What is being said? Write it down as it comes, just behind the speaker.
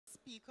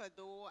speaker,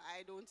 though.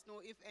 I don't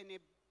know if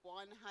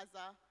anyone has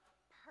a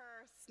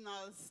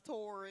personal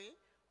story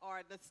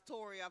or the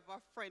story of a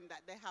friend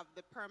that they have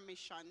the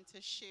permission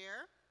to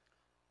share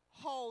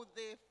how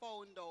they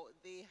found out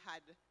they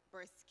had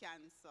breast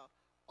cancer,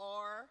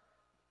 or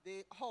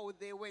how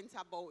they went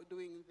about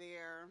doing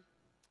their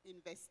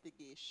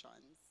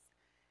investigations.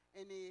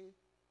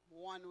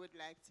 Anyone would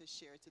like to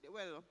share today?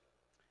 Well,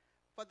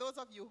 for those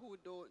of you who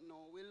don't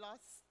know, we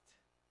lost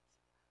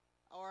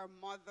our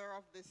mother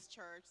of this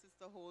church,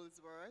 Sister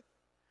Holsworth.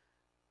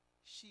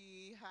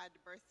 She had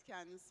breast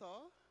cancer.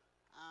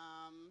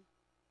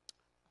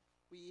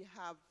 We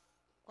have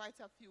quite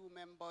a few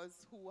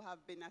members who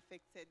have been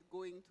affected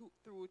going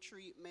through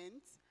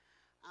treatment.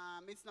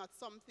 It's not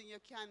something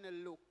you can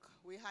look.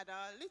 We had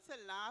a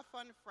little laugh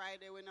on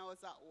Friday when I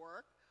was at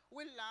work.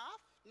 We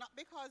laughed, not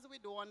because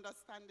we don't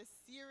understand the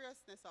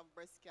seriousness of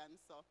breast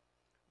cancer,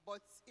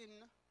 but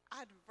in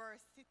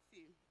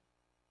adversity.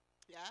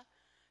 Yeah?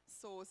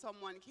 So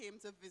someone came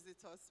to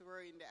visit us. We were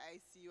in the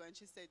ICU, and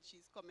she said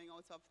she's coming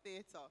out of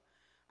theater.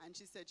 And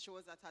she said she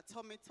was at a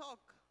tummy tuck.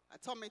 A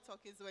tummy tuck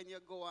is when you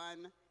go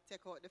and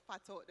take out the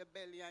fat out the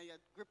belly and you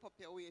grip up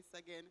your waist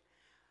again.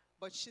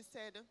 But she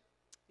said,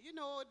 you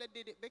know, they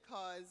did it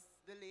because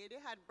the lady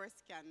had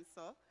breast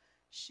cancer.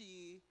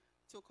 She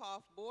took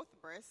off both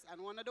breasts,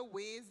 and one of the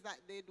ways that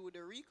they do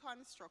the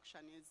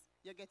reconstruction is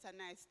you get a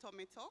nice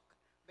tummy tuck,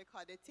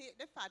 because they take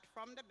the fat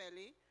from the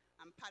belly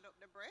and pad up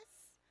the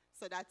breasts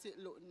so that it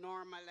look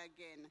normal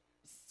again.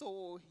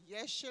 So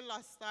yes, she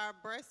lost her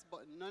breast,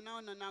 but no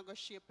go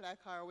shape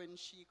like her when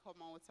she come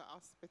out of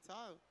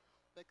hospital,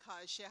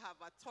 because she have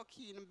a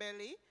tuck-in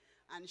belly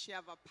and she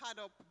have a pad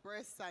up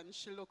breast and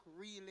she look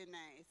really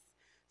nice.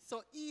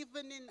 So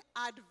even in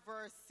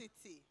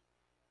adversity,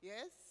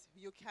 yes,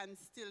 you can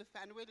still,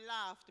 and we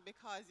laughed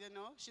because, you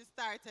know, she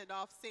started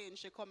off saying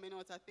she coming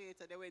out of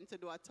theater, they went to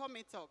do a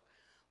tummy tuck,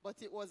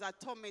 but it was a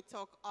tummy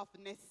tuck of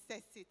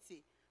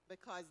necessity,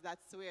 because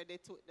that's where they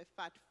took the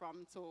fat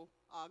from to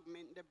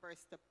augment the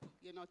breast,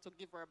 you know, to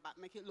give her back,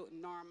 make it look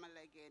normal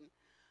again.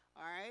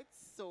 All right,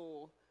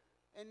 so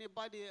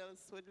anybody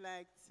else would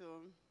like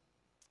to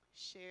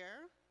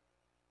share?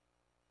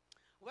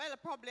 Well,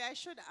 probably I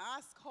should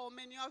ask how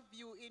many of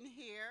you in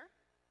here,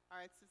 all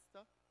right,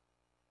 sister?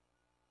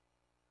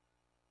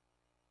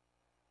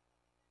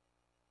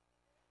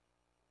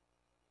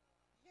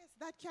 Yes,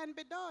 that can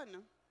be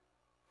done.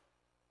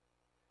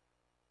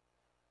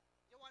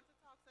 You want to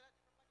talk so that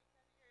everybody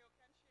can hear you?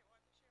 Can share?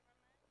 Want to share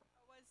my mind?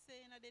 I was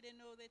saying I didn't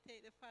know they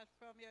take the fat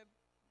from your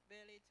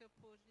belly to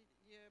put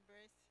in your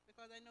breast,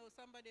 because I know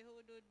somebody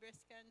who did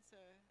breast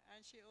cancer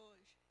and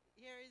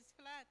here is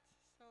flat.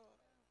 So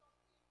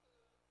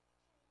okay.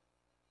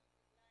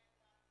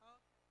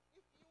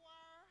 If you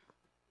are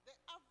the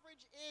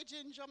average age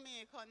in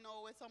Jamaica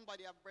now where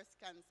somebody have breast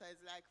cancer is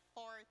like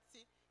 40.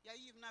 You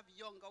even have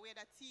younger. We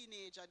had a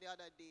teenager the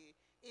other day,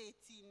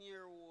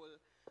 18-year-old,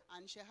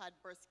 and she had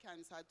breast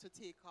cancer to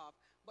take off.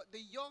 But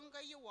the younger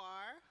you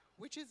are,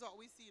 which is what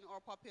we see in our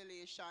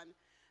population,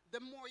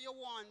 the more you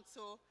want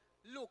to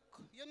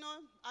look, you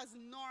know, as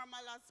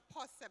normal as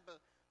possible.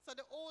 So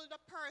the older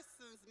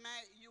persons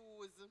might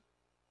use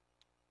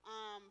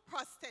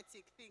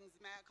prosthetic things,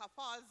 like a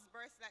false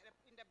breast, like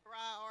in the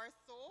bra or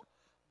so.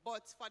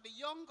 But for the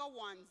younger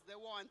ones, they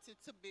want it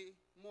to be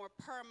more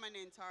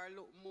permanent or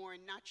look more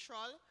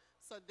natural.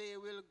 So they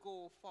will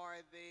go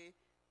for the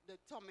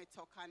tummy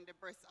tuck and the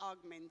breast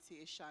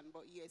augmentation.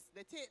 But yes,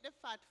 they take the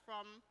fat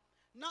from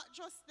not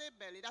just the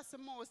belly. That's the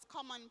most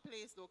common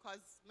place though,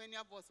 because many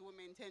of us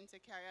women tend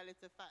to carry a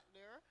little fat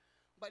there.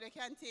 But they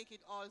can take it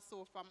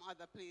also from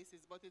other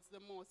places. But it's the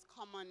most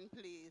common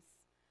place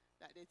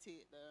that they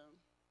take the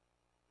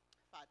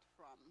fat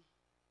from.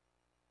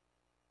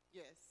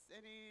 Yes,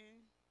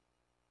 any?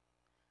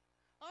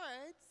 All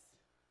right.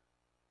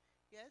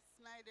 Yes,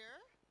 my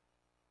dear.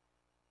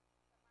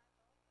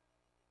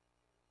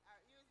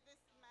 Use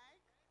this mic.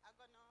 I'm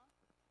gonna run out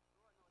and get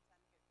some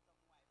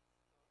wipes.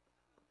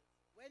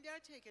 When they are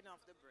taking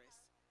off the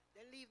breast,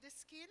 they leave the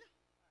skin.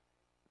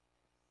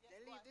 Yes,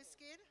 They go leave the ahead.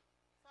 skin.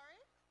 Sorry?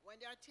 When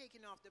they are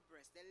taking off the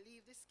breast, they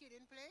leave the skin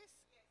in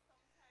place. Yes,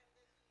 sometimes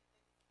they leave the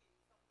skin,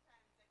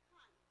 sometimes they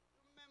can't.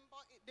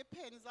 Remember, it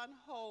depends on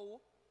how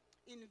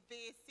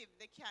invasive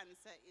the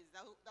cancer is.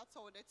 That's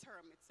how they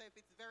term it. So if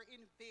it's very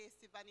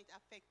invasive and it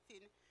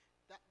affecting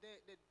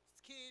the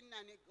skin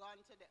and it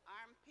gone to the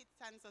armpits,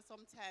 and so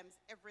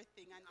sometimes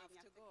everything, and then you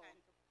have to kind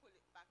of pull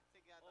it back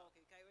together.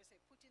 Okay, can you say,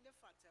 put in the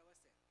fat, I was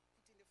saying.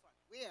 Put in the fat.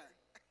 Where?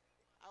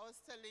 I was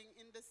telling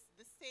in the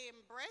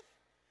same breath,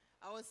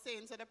 I was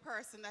saying to the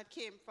person that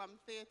came from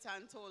theater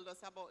and told us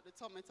about the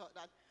tummy tuck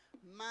that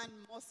man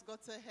must go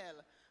to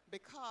hell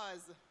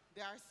because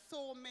there are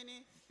so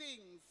many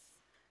things.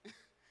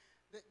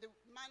 the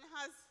man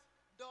has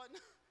done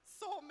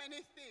so many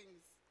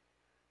things.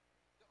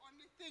 The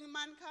only thing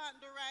man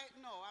can't do right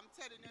now, I'm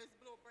telling you, is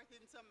blow breath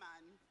into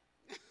man.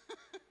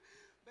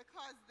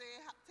 Because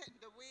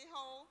the way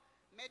how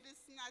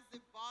medicine has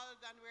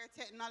evolved and where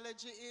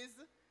technology is,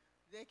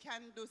 they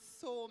can do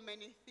so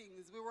many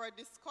things. We were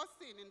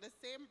discussing in the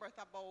same breath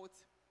about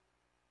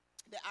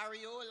the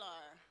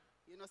areola.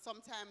 You know,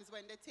 sometimes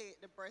when they take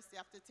the breast, you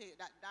have to take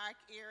that dark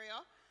area,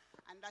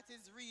 and that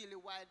is really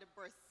why the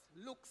breast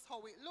looks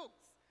how it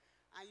looks.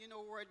 And you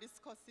know, we're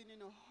discussing, you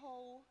know,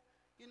 how,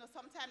 you know,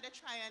 sometimes they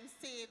try and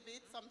save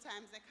it,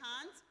 sometimes they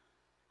can't.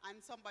 And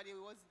somebody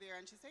was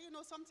there and she said, you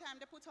know, sometimes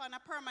they put on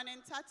a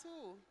permanent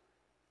tattoo.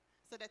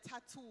 So they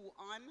tattoo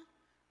on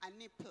a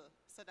nipple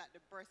so that the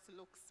breast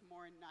looks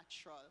more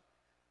natural.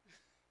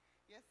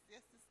 Yes,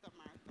 yes, Sister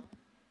Martha.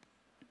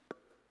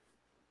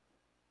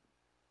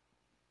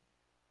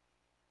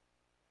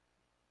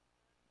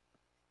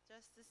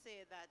 Just to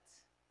say that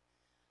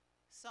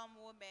some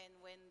women,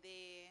 when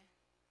they,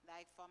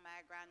 like for my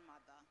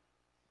grandmother,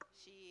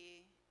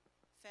 she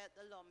felt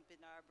the lump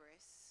in her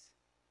breast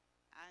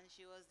and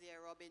she was there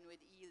rubbing with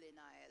healing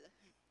oil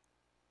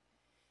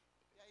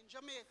Yeah, in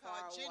Jamaica, for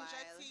a ginger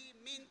while. tea,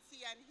 mint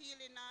tea, and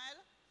healing oil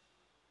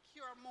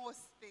cure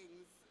most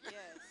things.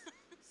 Yes.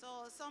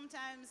 So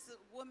sometimes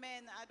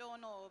women, I don't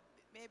know,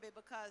 maybe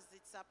because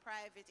it's a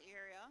private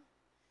area,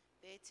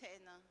 they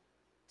tend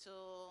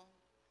to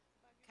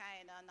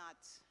kind of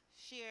not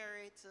share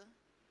it,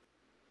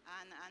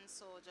 and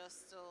so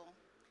just to,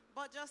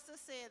 but just to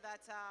say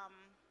that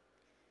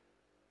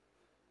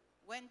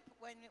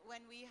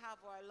when we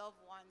have our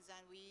loved ones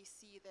and we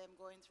see them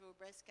going through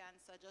breast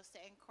cancer, just to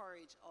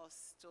encourage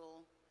us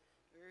to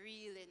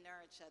really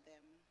nurture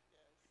them,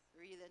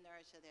 really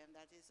nurture them.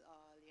 That is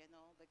all, you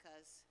know,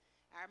 because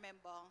I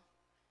remember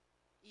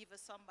even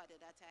somebody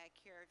that I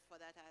cared for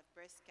that had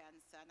breast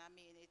cancer, and I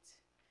mean it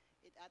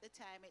at the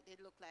time it did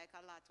look like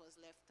a lot was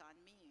left on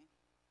me.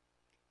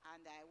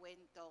 And I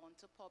went down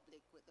to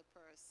public with the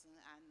person,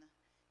 and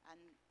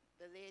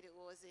the lady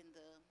who was in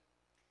the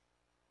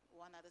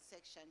one of the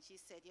section, she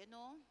said, you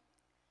know,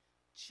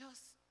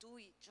 just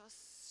do it,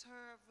 just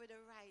serve with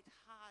the right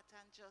heart,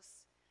 and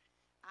just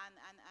and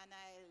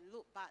I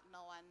look back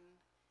now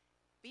and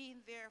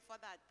being there for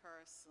that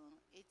person,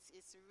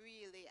 it's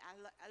really,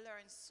 I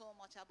learned so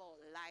much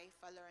about life.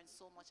 I learned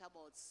so much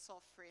about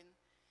suffering.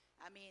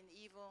 I mean,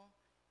 even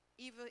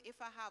if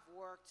I have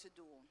work to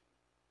do,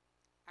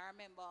 I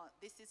remember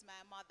this is my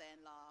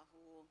mother-in-law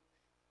who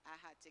I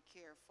had to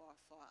care for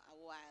a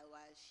while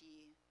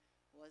she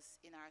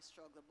was in our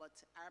struggle.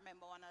 But I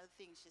remember one of the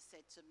things she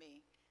said to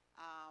me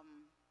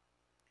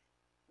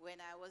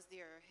when I was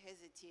there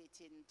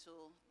hesitating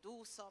to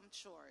do some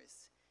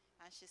chores.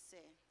 And she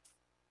said,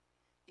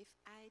 if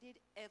I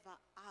did ever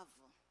have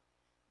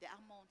the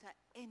amount of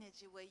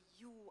energy where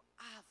you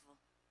have,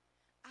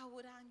 I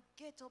wouldn't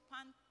get up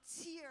and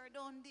tear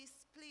down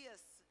this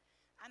place.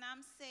 And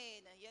I'm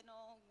saying, you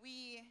know,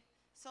 we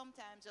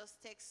sometimes just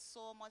take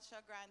so much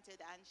for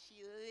granted, and she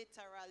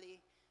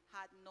literally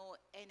had no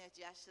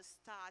energy as she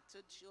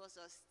started. She was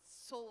just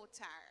so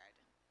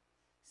tired.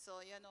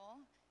 So, you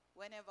know,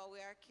 whenever we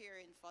are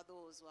caring for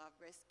those who have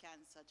breast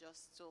cancer,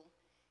 just to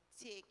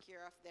take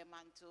care of them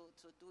and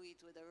to do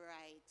it with the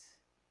right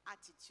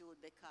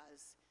attitude,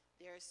 because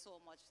there's so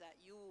much that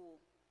you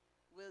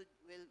will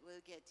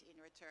get in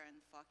return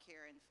for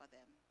caring for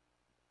them.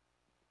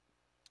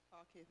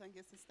 Okay, thank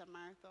you, Sister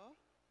Martha.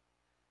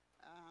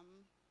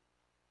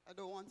 I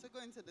don't want to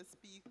go into the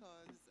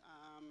speaker's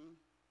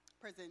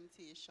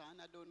presentation.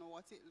 I don't know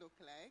what it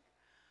looked like.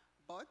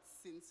 But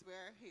since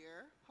we're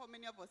here, how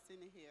many of us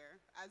in here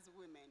as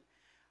women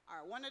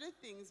are, one of the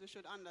things we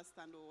should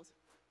understand is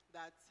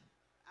that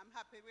I'm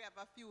happy we have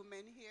a few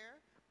men here,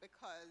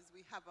 because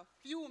we have a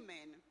few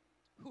men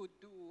who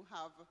do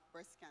have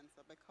breast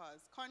cancer,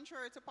 because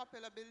contrary to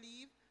popular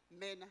belief,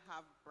 men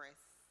have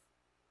breasts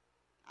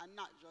and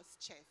not just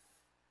chest.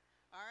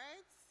 All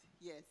right?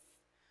 Yes.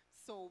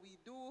 So we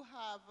do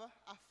have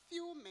a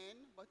few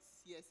men, but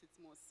yes, it's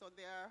most. So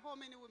there are how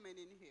many women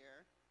in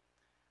here?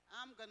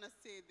 I'm going to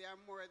say there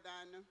are more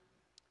than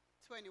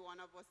 21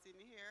 of us in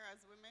here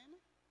as women.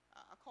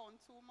 I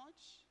count too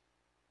much?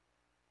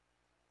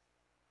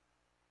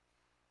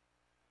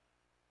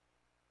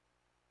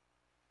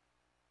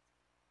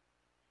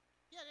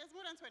 Yeah, there's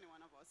more than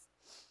 21 of us.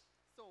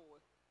 So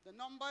the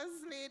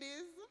numbers,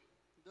 ladies,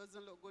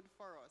 doesn't look good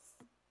for us.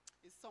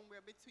 It's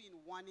somewhere between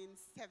 1 in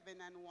 7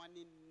 and 1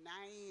 in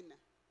 9.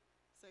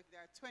 So if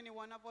there are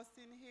 21 of us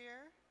in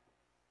here,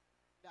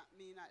 that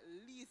means at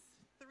least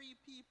 3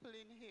 people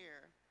in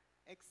here,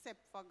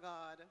 except for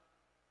God.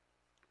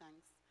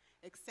 Thanks.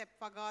 Except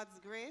for God's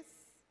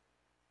grace,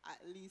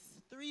 at least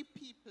 3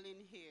 people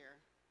in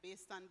here,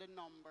 based on the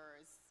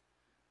numbers,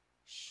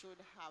 should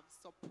have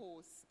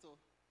supposed to.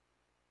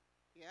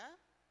 Yeah?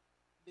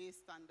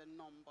 Based on the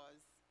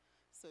numbers.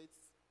 So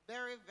it's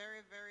very,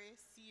 very, very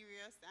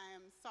serious. I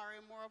am sorry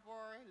more of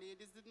our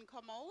ladies didn't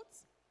come out,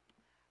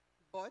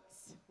 but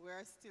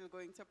we're still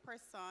going to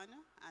press on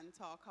and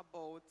talk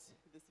about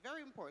this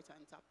very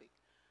important topic.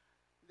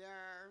 There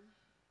are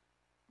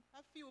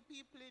a few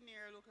people in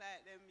here look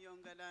like them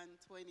younger than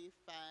 25,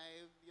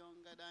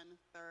 younger than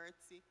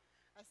 30.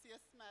 I see you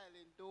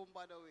smiling, don't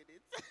bother with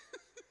it.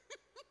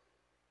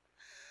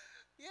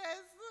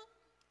 Yes,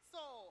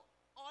 so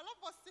all of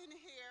us in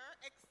here,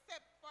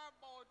 except for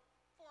about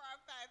 4 or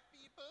 5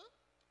 people,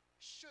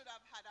 should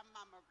have had a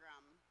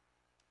mammogram.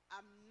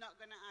 I'm not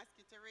going to ask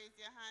you to raise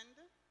your hand.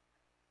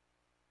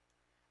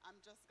 I'm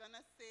just going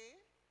to say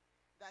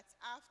that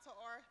after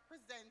our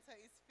presenter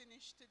is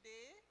finished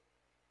today,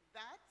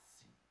 that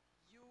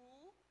you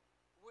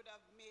would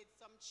have made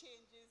some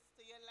changes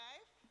to your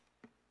life.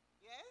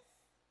 Yes?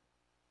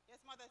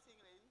 Yes, Mother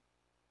Tinglin?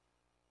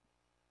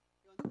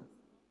 You want to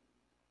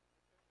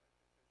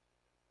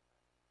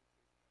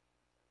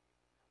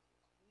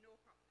No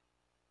problem.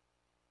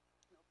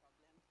 No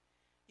problem.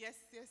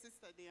 Yes, yes,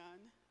 Sister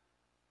Dion.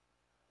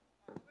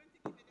 I'm going to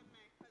give you the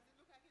mic because it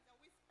looks like it's a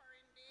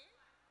whispering day.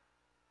 All right.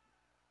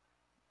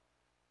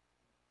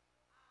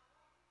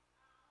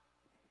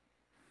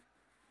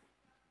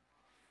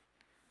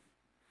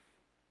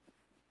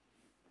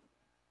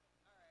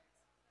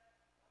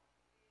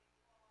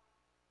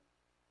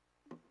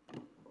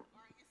 All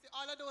right, you see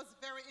all of those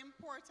very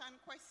important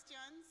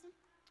questions.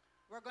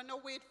 We're going to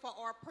wait for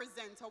our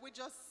presenter. We're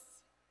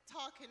just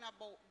talking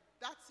about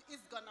that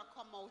is going to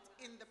come out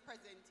in the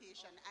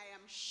presentation. I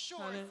am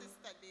sure,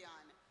 Sister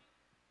Dion.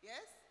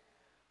 Yes?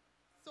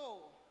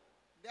 So,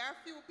 there are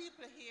a few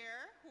people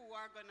here who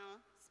are going to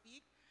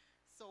speak.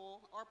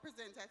 So, our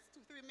presenter,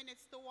 it's 3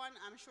 minutes to 1.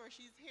 I'm sure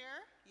she's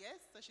here. Yes?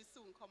 So, she'll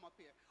soon come up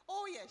here.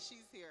 Oh, yes,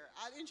 she's here.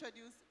 I'll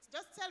introduce.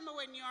 Just tell me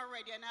when you're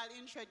ready and I'll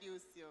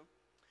introduce you.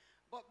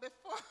 But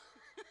before,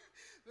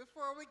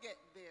 before we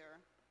get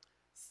there,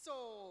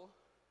 so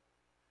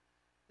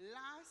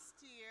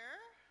last year,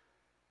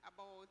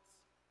 about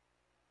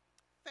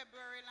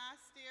February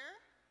last year,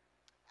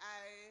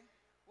 I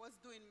was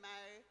doing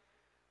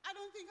I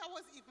don't think I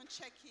was even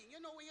checking. You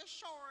know, when you're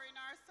showering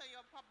or so, you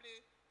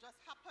probably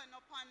just happen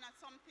upon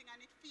something and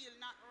it feel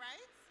not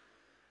right.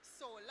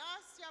 So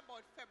last year,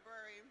 about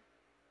February,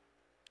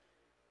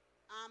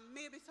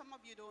 maybe some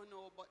of you don't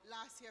know, but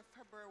last year,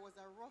 February was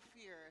a rough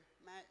year.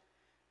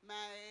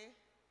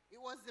 We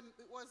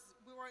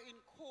were in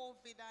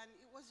COVID and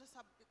it was just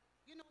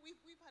you know,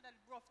 we've had a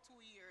rough 2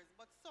 years,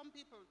 but some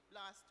people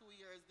last 2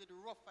 years did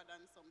rougher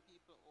than some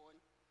people own.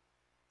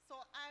 So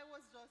I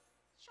was just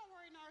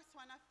showering or so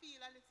and I feel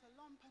a little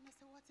lump and I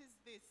said, what is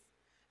this?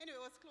 Anyway,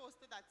 it was close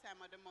to that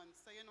time of the month.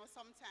 So, you know,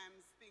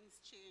 sometimes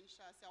things change.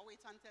 So I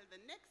wait until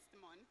the next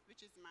month,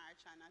 which is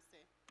March, and I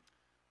say,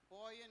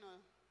 boy, you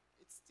know,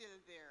 it's still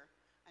there.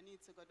 I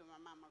need to go to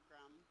my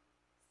mammogram.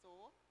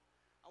 So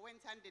I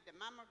went and did the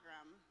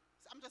mammogram.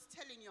 So I'm just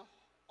telling you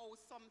how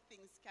some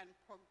things can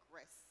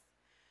progress.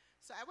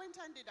 So I went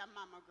and did a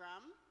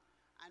mammogram.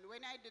 And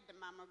when I did the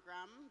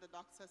mammogram, the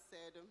doctor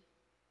said,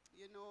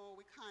 you know,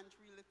 we can't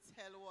really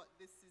tell what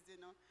this is,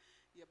 you know.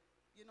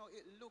 You know,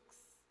 it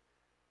looks,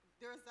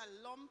 there's a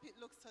lump,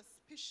 it looks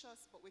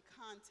suspicious, but we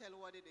can't tell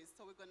what it is.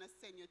 So we're going to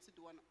send you to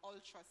do an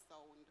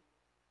ultrasound.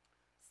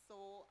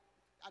 So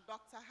a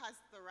doctor has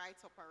to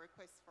write up a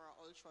request for an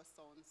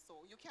ultrasound.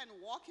 So you can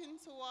walk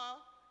into a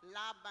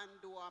lab and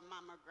do a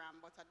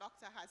mammogram, but a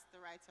doctor has to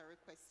write a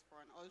request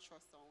for an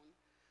ultrasound.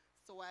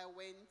 So I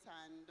went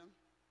and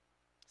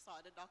saw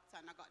the doctor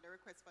and I got the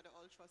request for the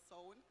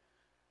ultrasound.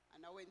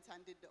 And I went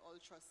and did the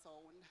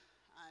ultrasound.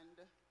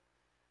 And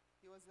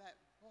he was like,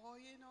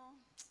 boy, you know,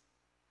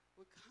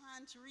 we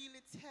can't really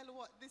tell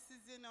what this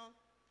is, you know.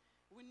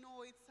 We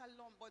know it's a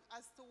lump, but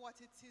as to what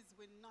it is,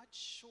 we're not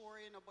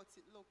sure, you know, but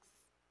it looks,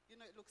 you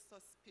know, it looks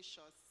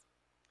suspicious.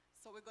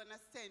 So we're going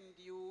to send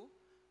you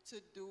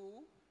to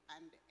do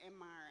an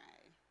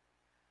MRI.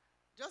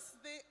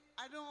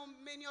 I know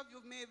many of you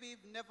maybe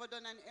have never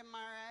done an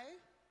MRI.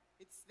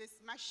 It's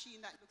this machine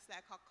that looks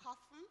like a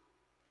coffin,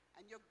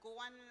 and you go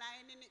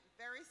online in it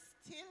very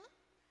still,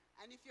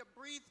 and if you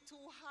breathe too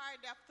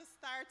hard, you have to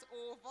start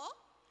over,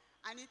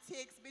 and it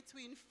takes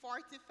between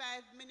 45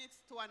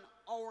 minutes to an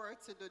hour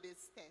to do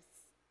this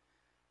test.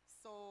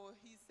 So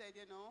he said,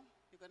 you know,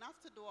 you're going to have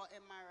to do an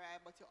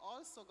MRI, but you're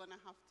also going to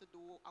have to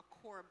do a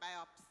core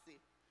biopsy.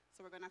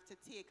 So we're going to have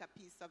to take a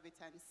piece of it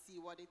and see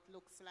what it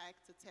looks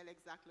like to tell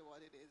exactly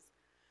what it is.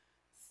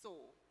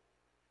 So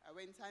I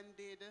went and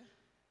did.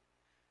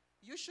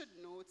 You should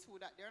know too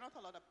that there are not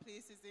a lot of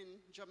places in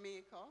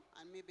Jamaica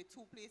and maybe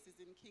 2 places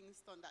in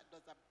Kingston that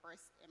does a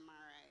breast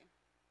MRI.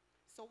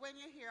 So when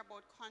you hear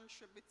about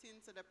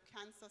contributing to the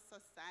Cancer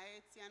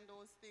Society and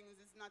those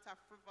things, it's not a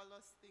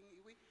frivolous thing.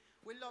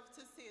 We love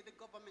to say the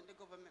government,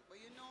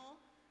 but you know,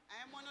 I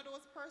am one of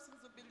those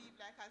persons who believe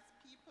like as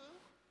people,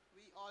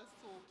 we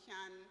also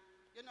can,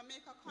 you know,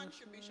 make a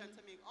contribution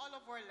to make all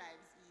of our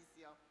lives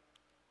easier.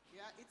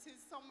 Yeah, it is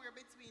somewhere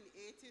between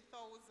 80,000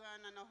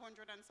 and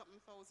 100 and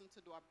something thousand to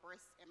do a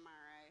breast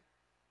MRI.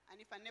 And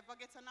if I never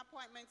get an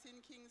appointment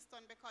in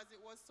Kingston because it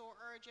was so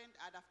urgent,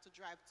 I'd have to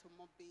drive to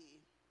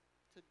Mobay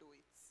to do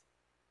it.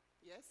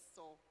 Yes,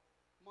 so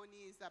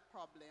money is a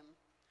problem.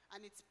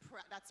 And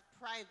that's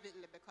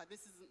privately because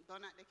this isn't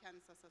done at the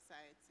Cancer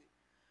Society.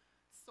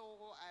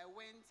 So I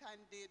went and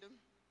did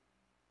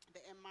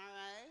the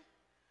MRI,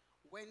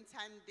 went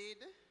and did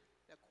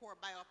the core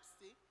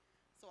biopsy.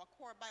 So a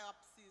core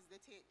biopsy is they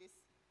take this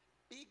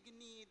big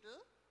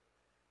needle,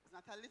 it's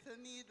not a little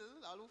needle,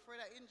 I'll look for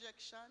the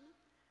injection,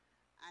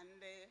 and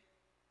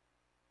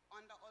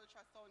under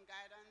ultrasound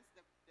guidance,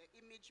 the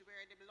image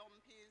where the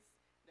lump is,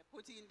 They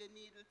put in the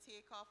needle,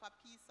 take off a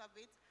piece of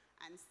it,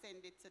 and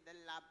send it to the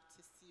lab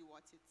to see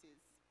what it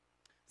is.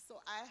 So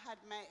I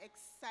had my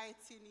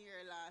exciting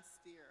year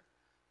last year.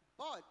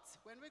 But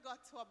when we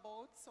got to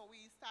about, so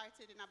we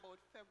started in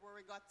about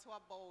February, got to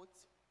about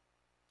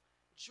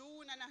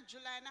June and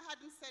July, and I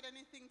hadn't said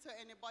anything to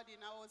anybody,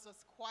 and I was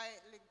just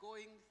quietly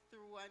going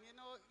through. And you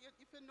know,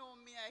 if you know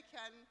me, I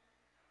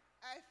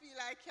feel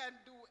I can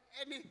do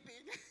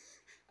anything.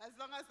 As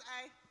long as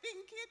I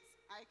think it,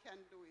 I can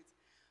do it.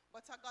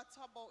 But I got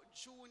to about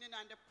June,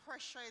 and the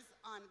pressure is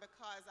on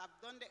because I've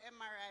done the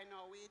MRI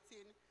now,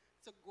 waiting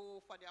to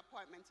go for the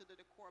appointment to do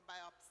the core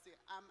biopsy.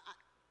 I'm at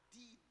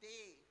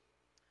D-Day.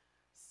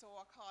 So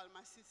I called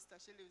my sister,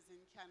 she lives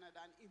in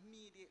Canada, and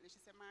immediately she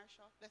said,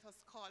 Marsha, let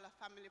us call a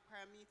family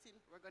prayer meeting.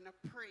 We're going to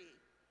pray.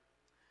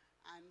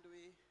 And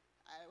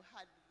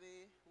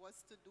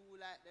was to do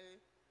like the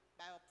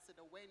biopsy,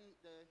 the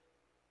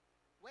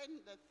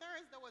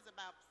Thursday was a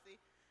biopsy,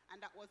 and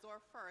that was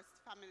our first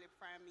family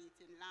prayer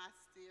meeting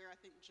last year, I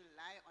think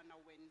July, on a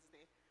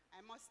Wednesday.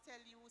 I must tell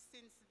you,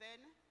 since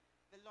then,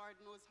 the Lord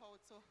knows how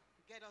to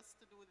get us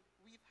to do.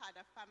 We've had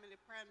a family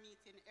prayer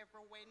meeting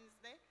every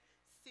Wednesday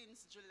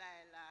since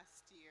July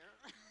last year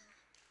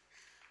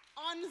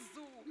on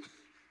Zoom.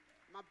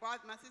 My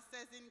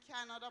sister's in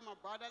Canada, my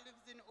brother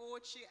lives in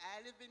Ochi,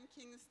 I live in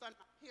Kingston,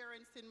 my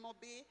parents in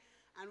Mobi,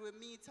 and we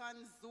meet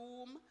on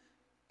Zoom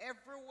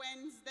every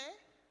Wednesday.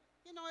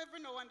 You know, every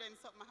now and then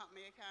something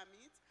happens, you can't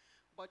meet.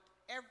 But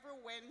every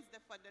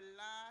Wednesday for the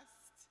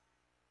last,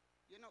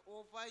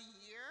 over a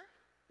year,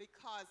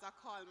 because I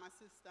called my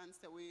sister and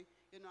said,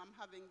 I'm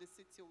having this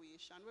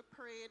situation. We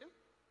prayed.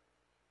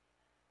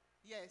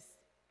 Yes.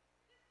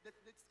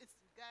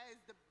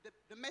 Guys,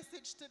 the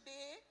message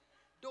today,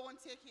 don't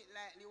take it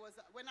lightly.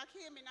 When I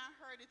came in, I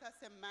heard it, I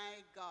said,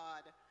 my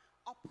God,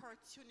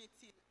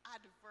 opportunity,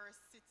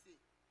 adversity.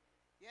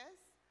 Yes?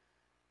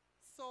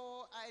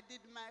 So I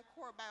did my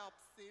core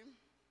biopsy,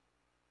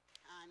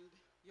 and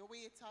you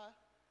wait a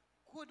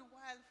good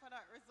while for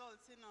that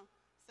result,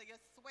 So you're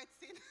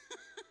sweating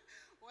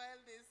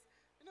while this.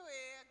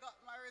 Anyway, I got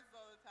my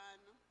result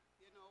and,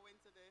 went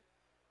to the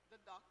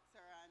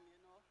doctor and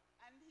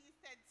he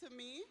said to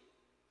me,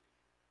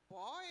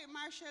 boy,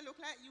 Marsha, look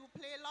like you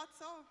play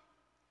lotto.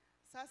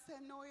 So I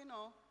said, no,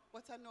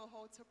 but I know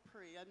how to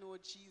pray. I know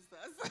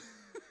Jesus.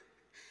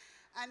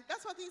 And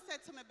that's what he said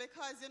to me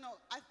because,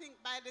 I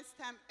think by this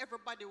time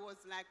everybody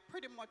was like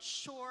pretty much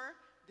sure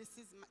that's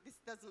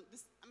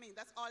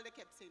all they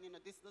kept saying,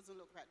 this doesn't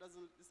look right, this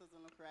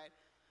doesn't look right.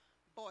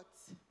 But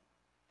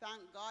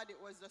thank God it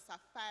was just a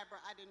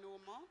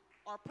fibroadenoma.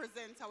 Our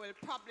presenter will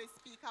probably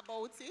speak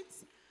about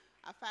it.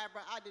 A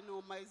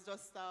fibroadenoma is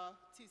just a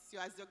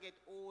tissue. As you get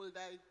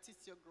older,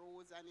 tissue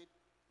grows and it,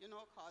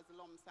 causes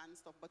lumps and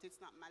stuff, but it's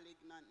not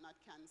malignant, not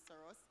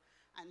cancerous.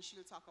 And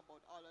she'll talk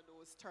about all of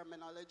those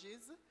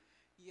terminologies.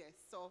 Yes,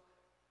 so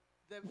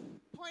the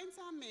point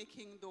I'm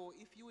making though,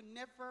 if you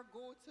never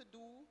go to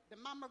do, the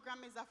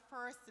mammogram is a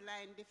first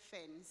line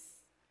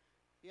defense.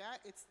 Yeah,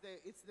 it's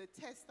the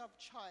test of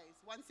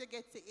choice. Once you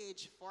get to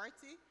age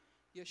 40,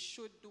 you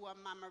should do a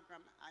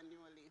mammogram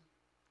annually.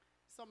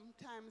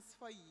 Sometimes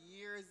for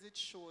years it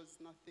shows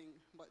nothing,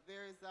 but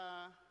there's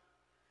a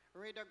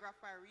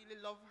radiographer, I really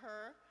love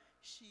her.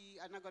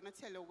 I'm not going to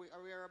tell you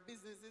where her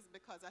business is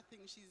because I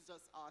think she's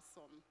just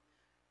awesome.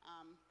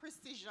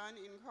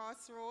 Precision in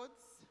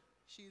Crossroads,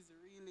 she's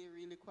really,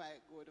 really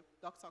quite good,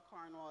 Dr.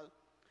 Cornwall.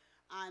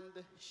 And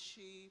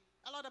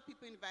a lot of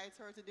people invite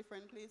her to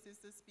different places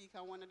to speak,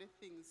 and one of the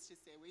things she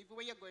said, even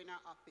when you go in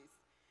her office,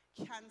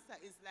 cancer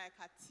is like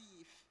a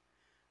thief.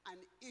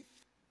 And if,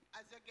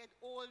 as you get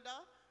older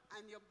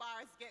and your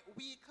bars get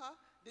weaker,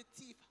 the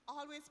thief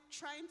always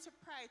trying to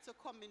pry to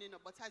come in,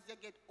 but as you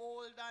get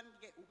older and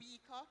get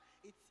weaker,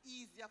 it's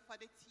easier for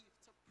the thief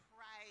to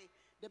pry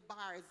the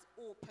bars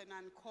open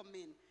and come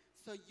in.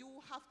 So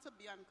you have to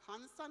be on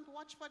constant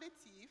watch for the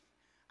thief,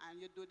 and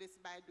you do this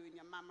by doing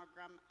your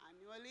mammogram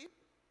annually,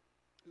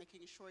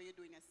 making sure you're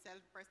doing your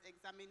self-breast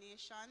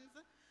examinations,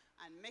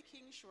 and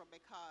making sure,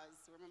 because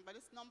remember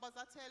these numbers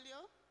I tell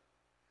you?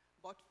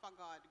 But for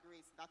God's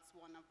grace, that's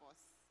one of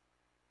us.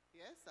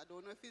 Yes, I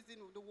don't know if it's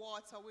in the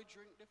water we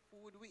drink, the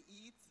food we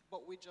eat,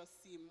 but we just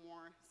seem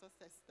more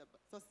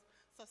susceptible.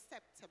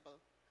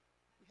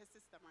 Yes,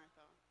 Sister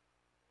Martha.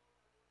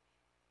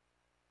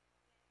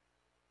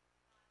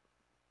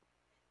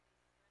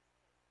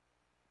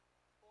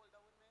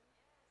 Older women?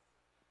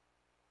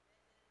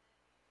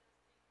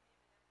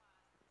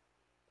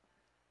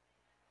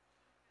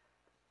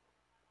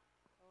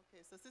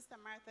 Okay, so Sister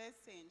Martha is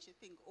saying she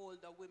thinks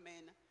older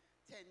women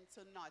tend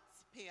to not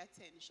pay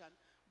attention.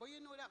 But you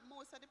know that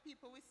most of the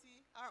people we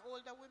see are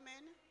older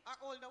women.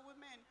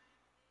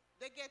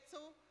 They get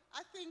to,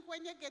 I think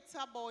when you get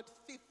to about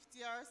 50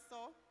 or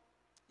so,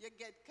 you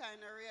get kind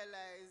of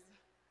realize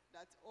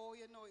that,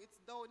 it's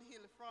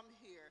downhill from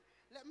here.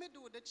 Let me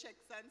do the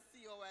checks and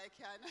see how I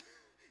can,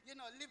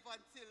 live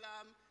until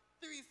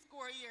 80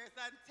 years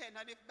and 10,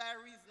 and if by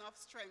reason of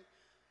strength.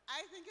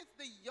 I think it's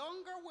the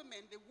younger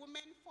women, the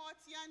women 40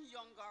 and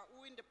younger,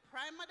 who in the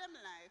prime of them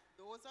life,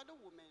 those are the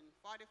women,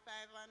 45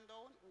 and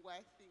down, who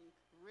I think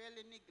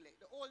really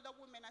neglect. The older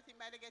women, I think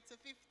by they get to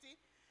 50,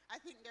 I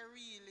think they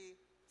really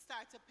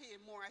start to pay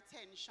more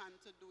attention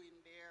to doing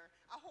their.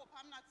 I hope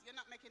you're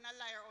not making a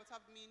liar out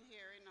of me in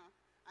here, you know.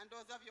 And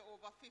those of you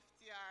over 50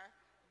 are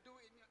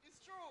doing,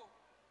 it's true.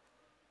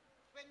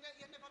 When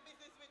you never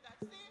business with that.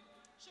 See,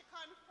 she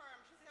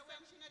confirmed. She said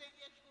when she not in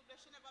age group,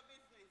 that she never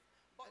business.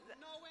 But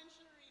now when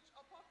she reach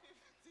upper 50.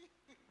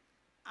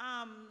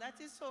 That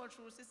is so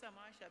true, Sister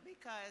Marsha,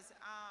 because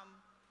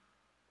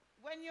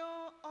when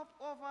you're up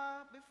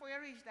over, before you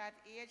reach that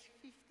age,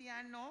 50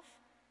 and enough,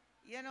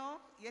 you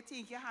know, you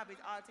think you have it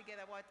all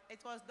together. But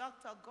it was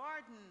Dr.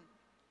 Gordon,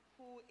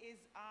 who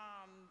is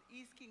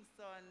East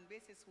Kingston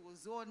Basic School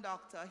zone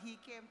doctor. He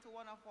came to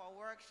one of our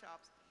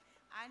workshops,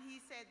 and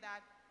he said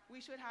that we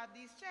should have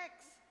these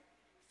checks.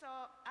 So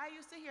I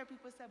used to hear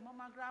people say,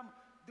 Mama Graham,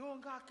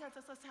 don't go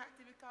cancer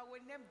society because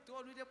when them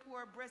done with the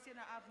poor breast, you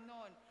don't have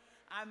none.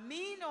 And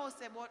me now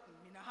say, but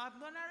me not have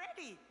none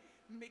already.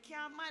 Me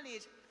can't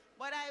manage.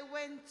 But I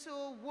went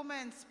to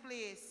Women's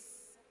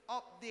Place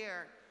up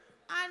there.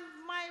 And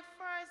my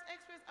first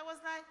experience, I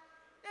was like,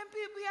 them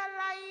people are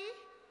lying.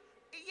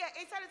 Yeah,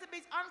 it's a little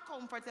bit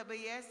uncomfortable,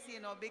 yes, you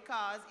know,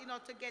 because, you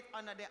know, to get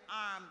under the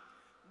arm.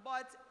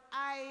 But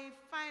I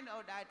find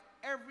out that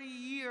every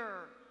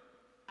year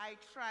I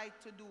try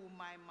to do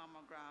my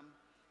mammogram.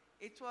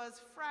 It was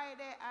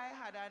Friday, I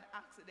had an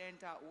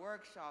accident at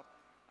workshop.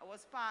 I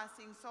was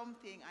passing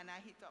something and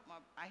I hit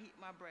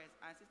my breast.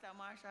 And Sister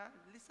Marsha,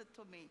 listen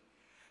to me.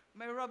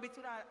 I rub it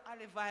to the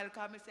olive oil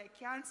because I say,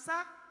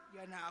 cancer, you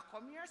now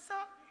come here,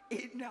 sir.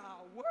 It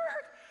now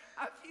work.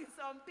 I feel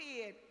some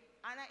pain.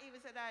 And I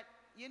even said that,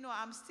 you know,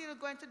 I'm still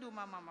going to do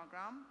my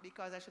mammogram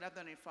because I should have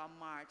done it from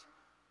March.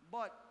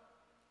 But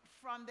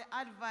from the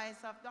advice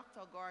of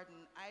Dr.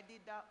 Gordon, I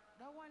did that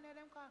one that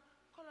them call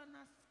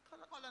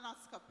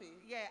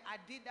Colonoscopy. Yeah,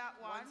 I did that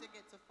one. Once you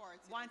get to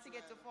 40. Once you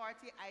get to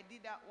 40, I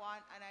did that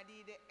one, and I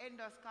did the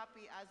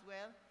endoscopy as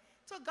well.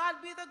 To God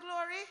be the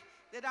glory.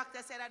 The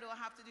doctor said I don't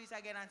have to do it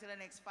again until the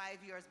next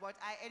 5 years, but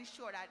I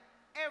ensure that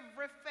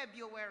every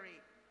February,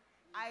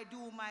 I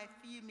do my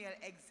female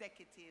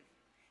executive.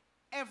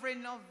 Every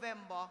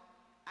November,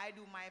 I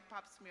do my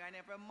pap smear, and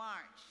every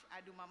March, I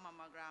do my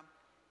mammogram.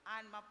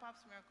 And my pap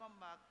smear come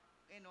back,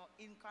 you know,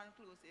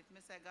 inconclusive.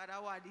 Me say, God,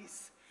 what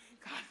is?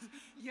 Because,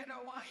 you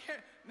know what?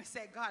 Me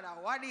say, God,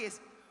 what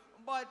is?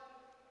 But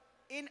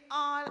in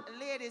all,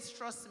 ladies,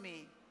 trust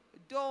me,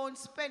 don't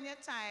spend your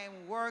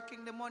time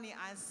working the money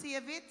and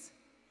save it,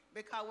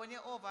 because when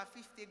you're over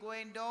 50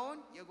 going down,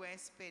 you're going to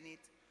spend it.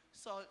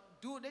 So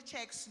do the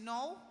checks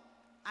now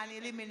and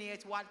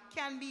eliminate what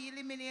can be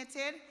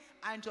eliminated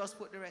and just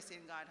put the rest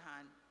in God's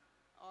hand.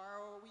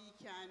 Or we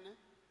can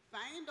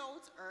find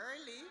out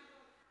early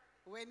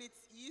when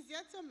it's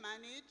easier to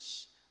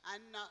manage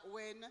and not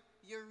when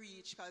you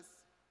reach, because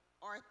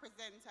our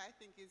presenter, I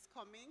think, is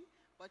coming,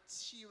 but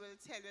she will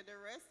tell you the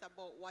rest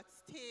about what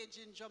stage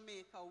in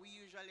Jamaica we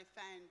usually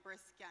find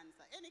breast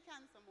cancer. Any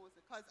cancer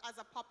mostly, because as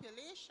a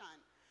population,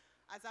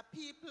 as a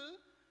people,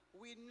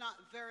 we're not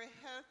very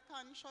health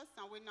conscious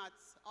and we're not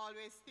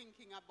always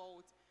thinking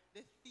about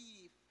the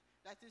thief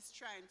that is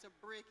trying to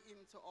break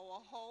into our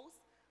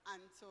house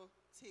and to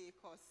take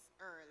us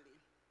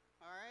early.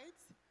 All right?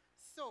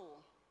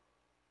 So,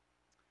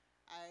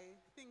 I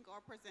think our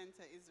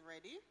presenter is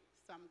ready,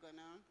 so I'm going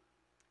to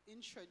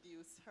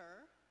introduce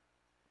her.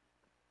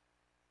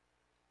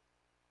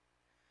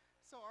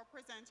 So our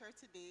presenter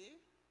today,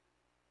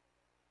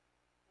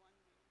 1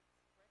 minute,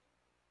 ready?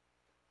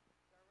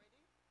 You're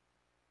ready?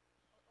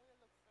 Oh, you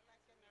look so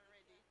like you're not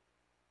ready.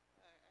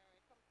 All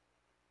right, come.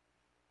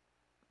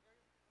 She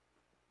send me any write up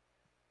about that.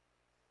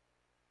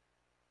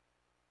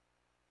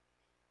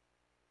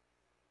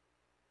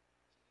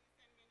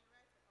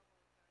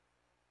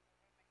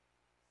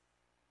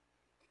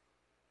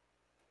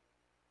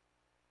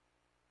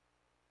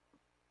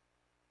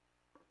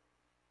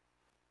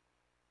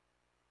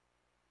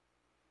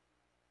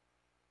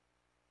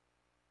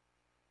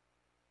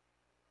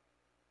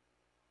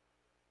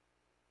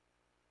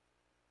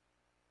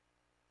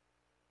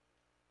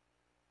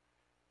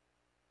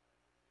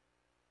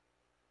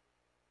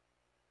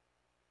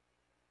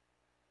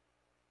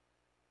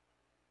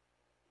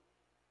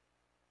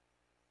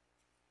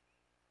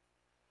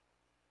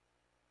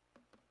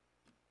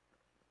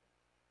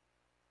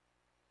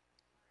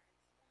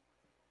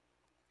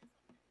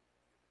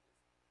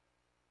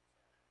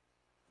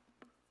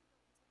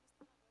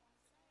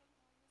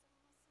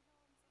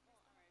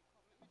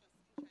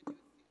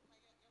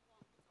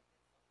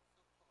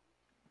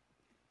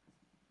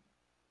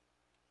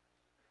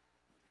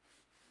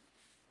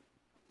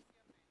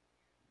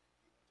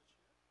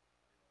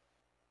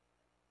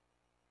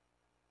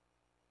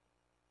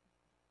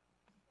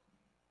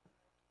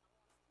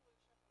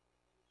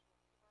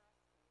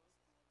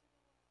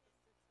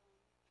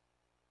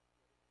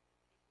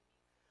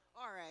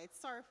 All right,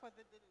 sorry for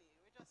the delay.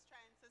 We're just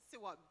trying to see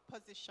what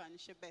position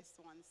she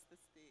best wants to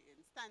stay in,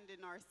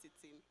 standing or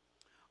sitting.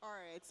 All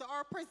right, so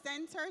our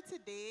presenter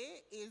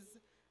today is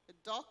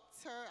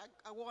Dr.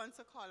 I want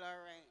to call her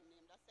right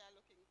name. That's why I'm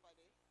looking for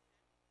this.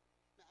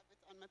 I have it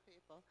on my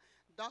paper.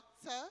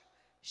 Dr.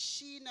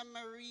 Sheena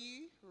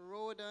Marie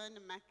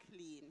Roden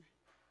McLean.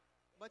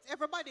 But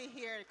everybody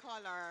here call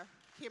her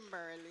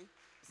Kimberly.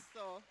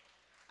 So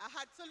I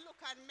had to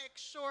look and make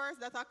sure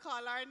that I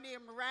call her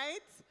name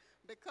right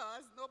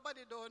because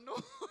nobody don't know.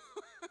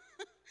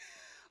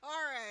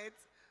 All right.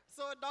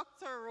 So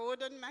Dr.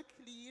 Roden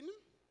McLean,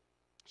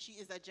 she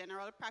is a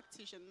general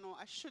practitioner. No,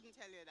 I shouldn't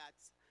tell you that.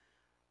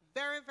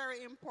 Very,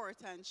 very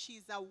important.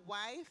 She's a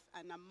wife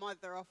and a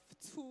mother of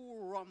two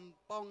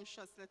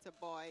rambunctious little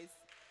boys.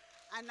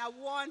 And I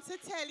want to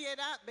tell you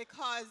that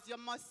because you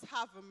must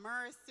have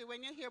mercy.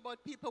 When you hear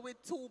about people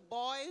with two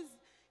boys,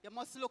 you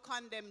must look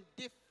on them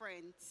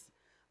different.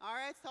 All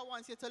right, so I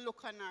want you to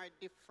look on her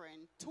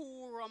different.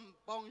 Two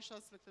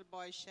rambunctious little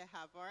boys she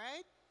have, all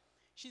right?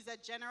 She's a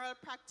general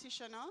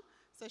practitioner,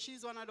 so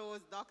she's one of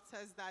those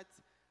doctors that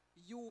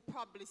you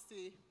probably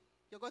see.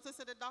 You go to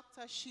see the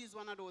doctor, she's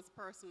one of those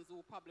persons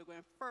who probably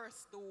going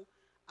first do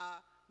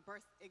a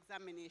breast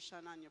examination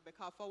on you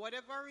because for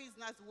whatever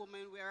reason as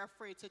women, we are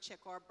afraid to check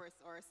our breast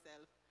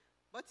ourselves.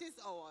 But it's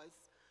ours.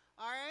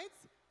 All right?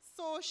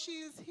 So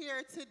she's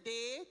here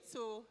today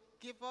to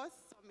give us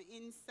some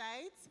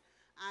insight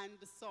and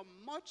some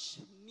much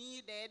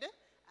needed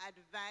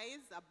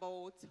advice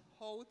about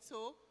how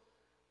to,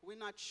 we're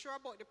not sure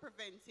about the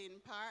preventing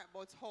part,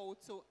 but how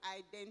to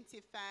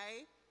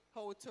identify,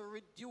 how to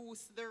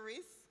reduce the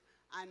risk,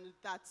 and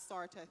that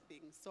sort of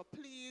thing. So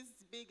please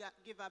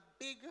give a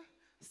big,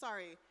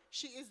 sorry,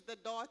 she is the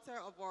daughter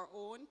of our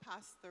own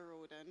Pastor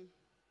Roden.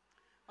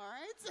 All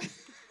right?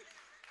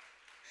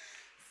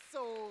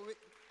 So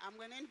I'm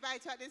going to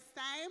invite her at this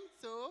time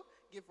to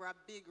give her a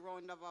big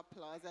round of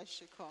applause as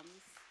she comes.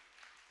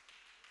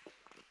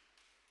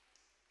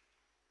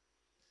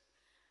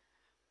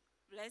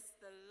 Bless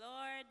the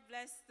Lord,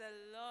 bless the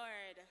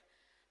Lord.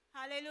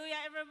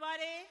 Hallelujah,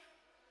 everybody.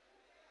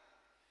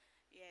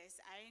 Yes,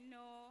 I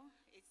know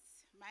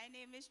my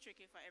name is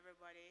tricky for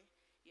everybody.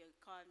 You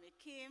call me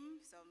Kim,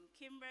 some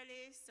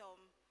Kimberly,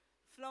 some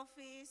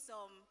Fluffy,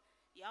 some,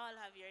 y'all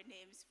have your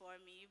names for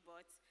me,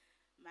 but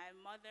my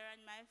mother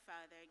and my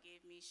father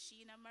gave me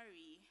Sheena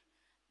Marie,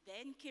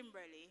 then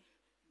Kimberly,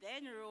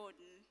 then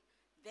Roden,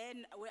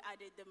 then we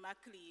added the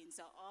McLean.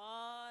 So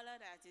all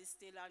of that is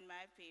still on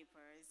my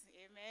papers.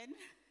 Amen.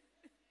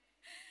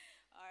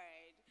 All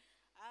right.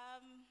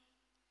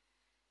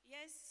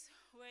 Yes,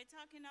 we're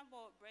talking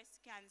about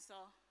breast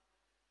cancer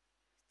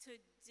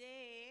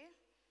today.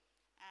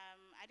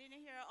 I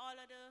didn't hear all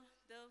of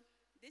the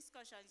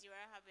discussions you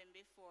were having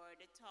before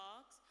the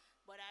talks,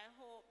 but I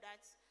hope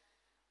that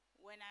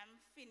when I'm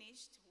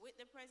finished with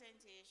the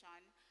presentation,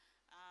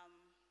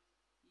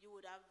 you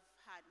would have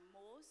had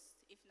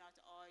most, if not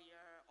all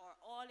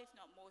if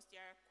not most,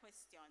 your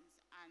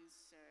questions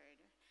answered.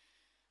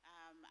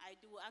 I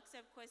do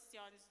accept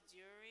questions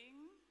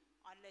during,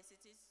 unless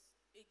it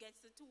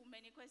gets to too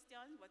many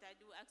questions, but I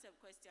do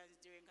accept questions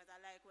during because I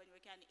like when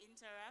we can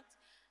interact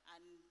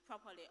and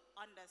properly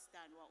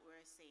understand what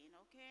we're saying,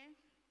 okay?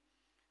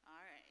 All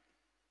right.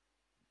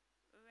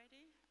 We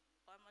ready?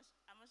 Or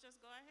I must just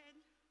go ahead?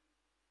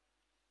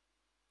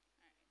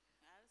 All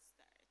right, I'll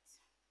start.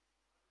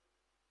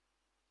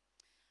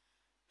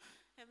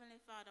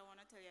 Heavenly Father, I want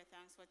to tell you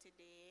thanks for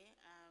today.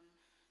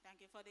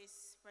 Thank you for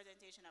this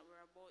presentation that we're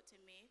about to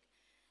make.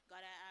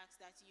 God, I ask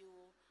that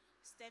you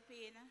step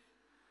in,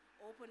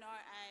 open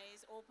our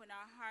eyes, open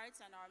our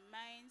hearts and our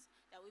minds,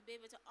 that we'll be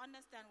able to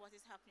understand what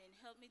is happening.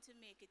 Help me to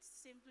make it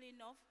simple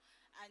enough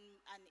and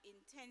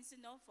intense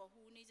enough for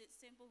who needs it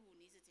simple, who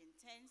needs it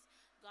intense.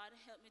 God,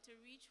 help me to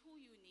reach who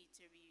you need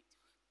to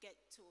get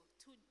to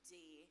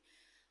today.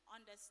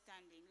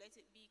 Understanding, let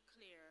it be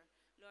clear.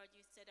 Lord,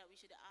 you said that we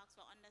should ask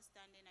for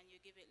understanding and you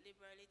give it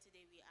liberally.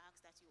 Today we ask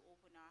that you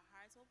open our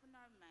hearts, open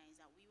our minds,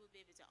 that we will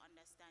be able to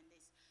understand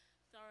this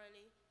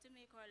thoroughly to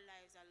make our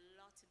lives a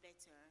lot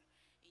better.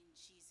 In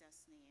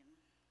Jesus' name,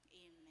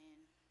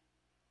 amen.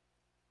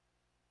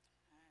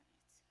 All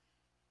right.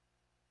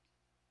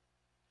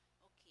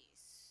 Okay,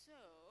 so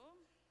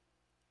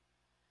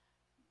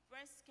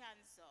breast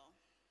cancer.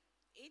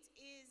 It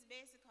is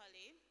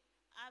basically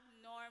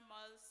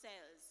abnormal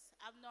cells,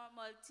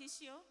 abnormal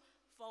tissue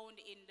found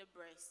in the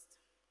breast.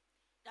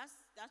 That's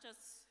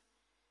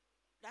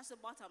the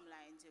bottom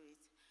line to it.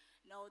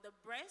 Now, the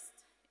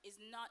breast is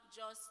not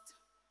just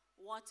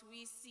what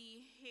we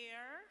see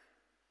here.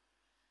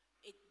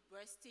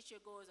 Breast tissue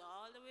goes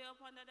all the way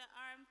up under the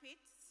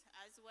armpits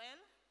as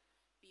well.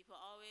 People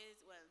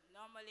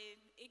normally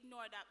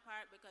ignore that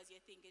part because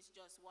you think it's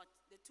just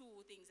the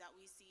two things that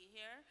we see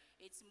here.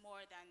 It's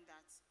more than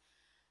that.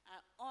 I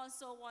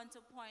also want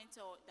to point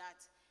out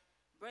that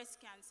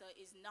breast cancer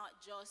is not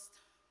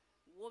just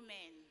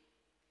women.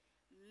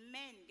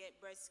 Men get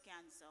breast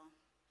cancer.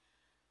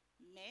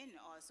 Men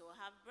also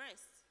have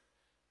breasts.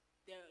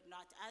 They're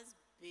not as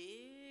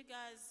big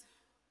as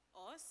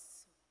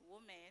us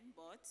women,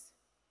 but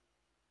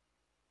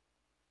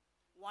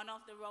one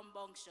of the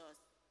rambunctious.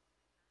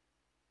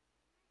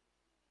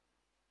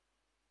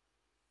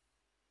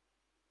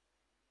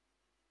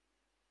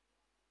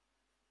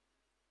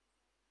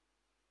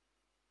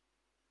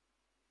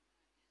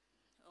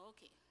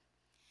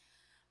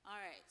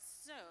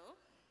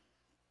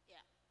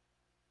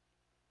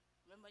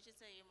 Remember she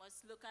said, you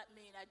must look at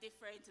me in a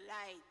different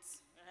light,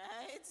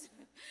 right?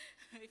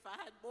 If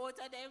I had both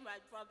of them,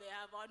 I'd probably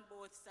have on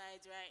both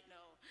sides right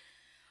now.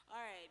 All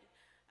right.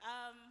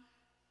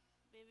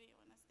 Baby,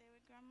 you want to stay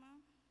with Grandma?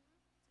 Is it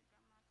Grandma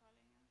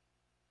calling you?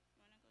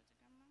 You want to go to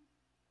Grandma?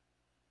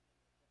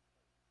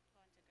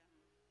 Go on to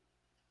Grandma.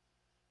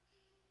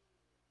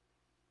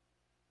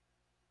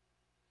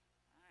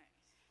 All right.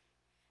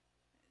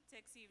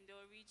 Text him,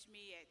 don't reach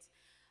me yet.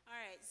 All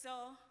right,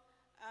 so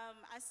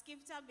I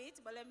skipped a bit,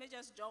 but let me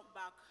just jump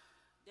back.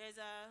 There's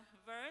a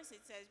verse,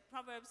 it says,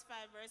 Proverbs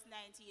 5, verse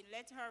 19,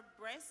 let her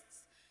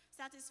breasts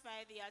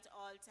satisfy thee at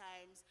all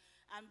times,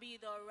 and be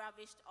thou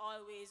ravished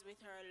always with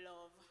her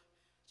love.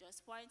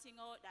 Just pointing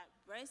out that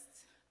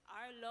breasts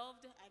are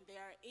loved, and they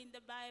are in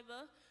the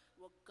Bible.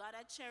 We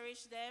gotta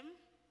cherish them.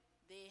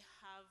 They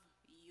have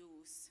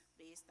use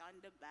based on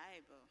the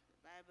Bible. The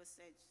Bible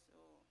said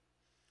so.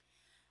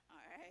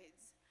 All right,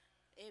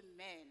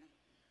 amen.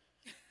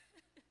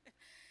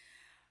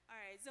 All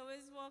right, so we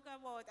spoke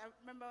about, I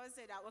remember I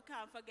said that we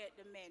can't forget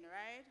the men,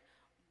 right?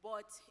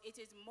 But it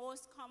is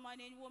most common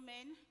in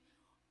women.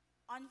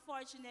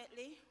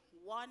 Unfortunately,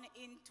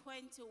 1 in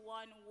 21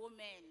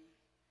 women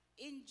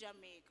in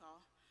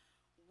Jamaica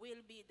will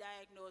be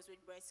diagnosed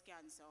with breast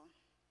cancer.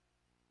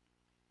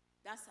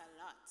 That's a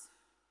lot.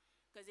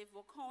 Because if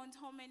we count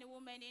how many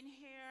women in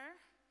here,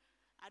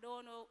 I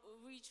don't know,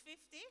 reach 50,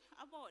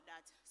 about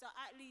that. So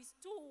at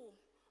least 2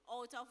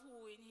 out of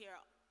who in here,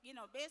 you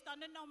know, based on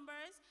the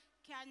numbers,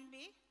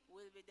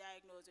 will be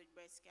diagnosed with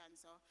breast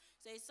cancer.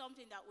 So it's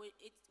something that we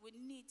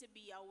need to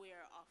be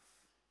aware of.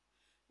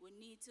 We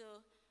need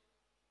to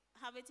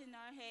have it in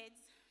our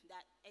heads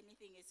that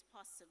anything is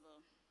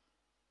possible.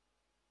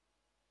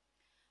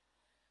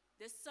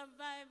 The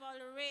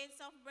survival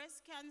rates of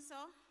breast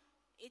cancer,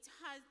 it's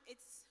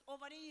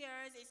over the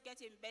years, it's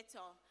getting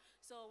better.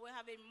 So we're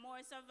having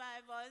more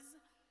survivors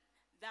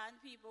than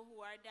people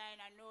who are dying.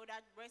 I know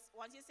that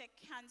once you say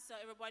cancer,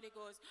 everybody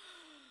goes,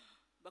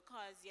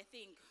 because you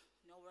think,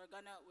 no,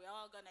 we're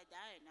all gonna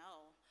die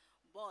now.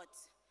 But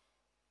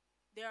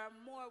there are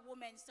more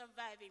women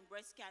surviving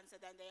breast cancer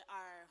than there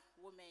are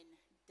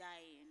women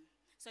dying.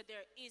 So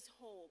there is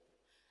hope.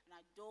 And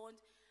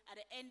at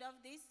the end of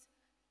this,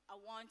 I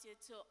want you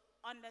to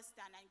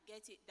understand and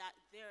get it that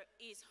there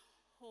is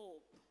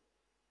hope.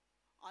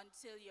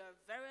 Until your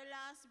very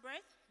last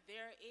breath,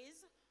 there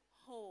is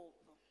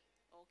hope.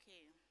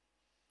 Okay.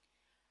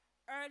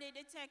 Early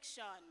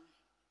detection.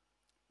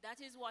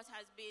 That is what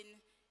has been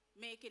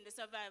making the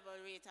survival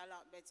rate a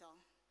lot better.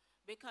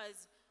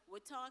 Because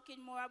we're talking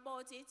more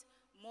about it,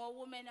 more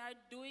women are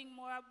doing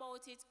more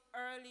about it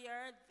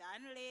earlier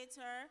than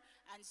later,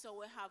 and so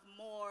we have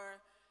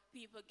more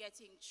people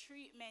getting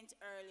treatment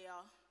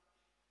earlier,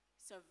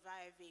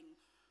 surviving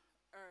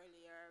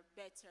earlier,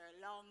 better,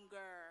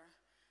 longer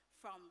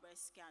from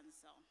breast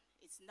cancer.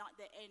 It's not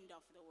the end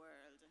of the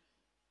world.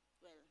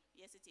 Well,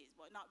 yes it is,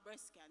 but not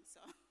breast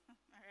cancer,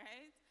 all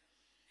right?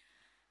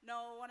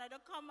 Now, one of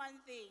the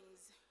common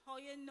things, how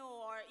you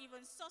know or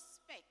even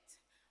suspect,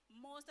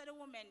 most of the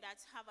women that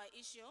have an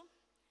issue,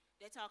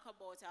 they talk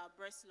about a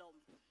breast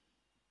lump.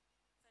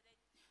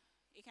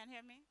 You can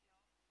hear me?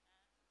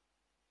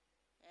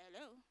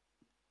 Hello?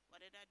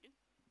 What did I do?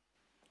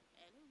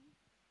 Hello?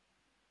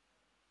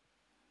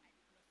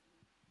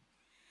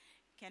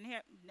 Can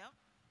hear? No?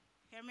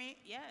 Hear me?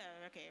 Yeah,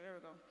 okay, there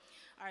we go.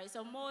 All right,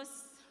 so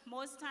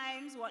most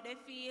times what they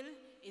feel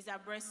is a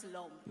breast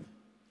lump.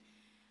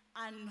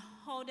 And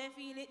how they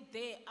feel it,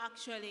 they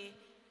actually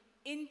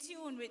in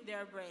tune with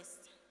their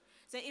breast.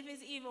 So if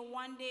it's even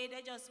one day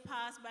they just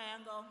pass by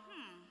and go,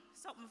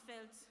 something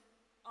felt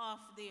off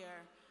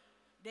there,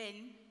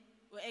 then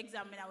we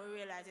examine and we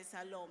realize it's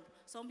a lump.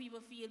 Some people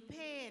feel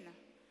pain,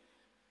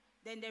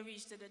 then they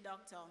reach to the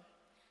doctor.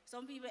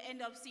 Some people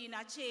end up seeing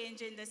a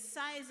change in the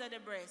size of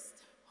the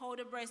breast, how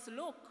the breast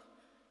look,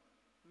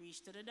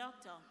 reach to the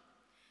doctor.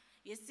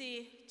 You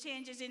see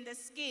changes in the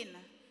skin.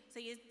 So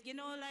you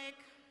know, like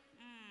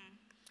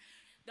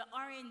the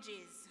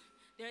oranges.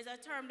 There's a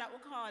term that we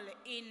call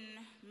in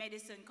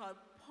medicine called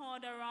peau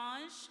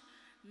d'orange,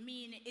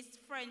 meaning it's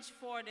French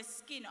for the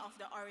skin of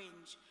the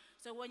orange.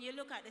 So when you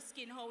look at the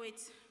skin, how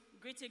it's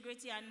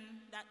gritty and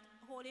that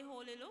holy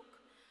look,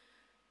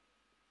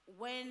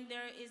 when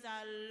there is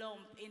a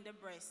lump in the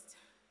breast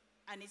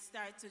and it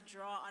starts to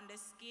draw on the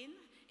skin,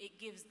 it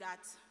gives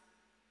that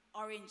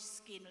orange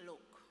skin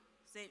look.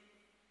 So,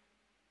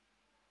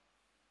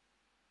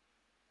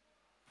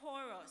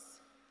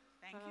 porous.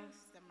 Thank you,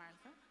 Sister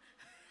Martha.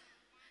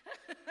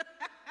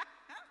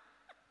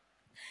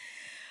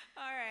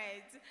 All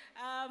right.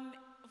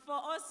 For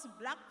us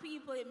black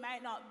people, it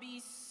might not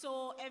be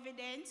so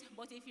evident,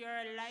 but if you're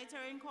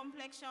lighter in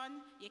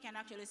complexion, you can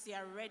actually see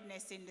a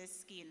redness in the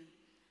skin.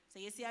 So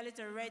you see a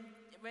little red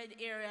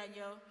area and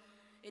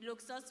it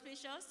looks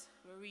suspicious,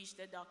 we reach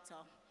the doctor.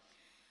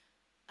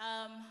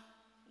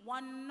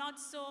 One not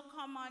so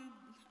common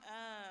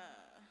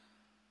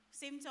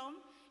symptom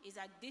is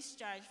a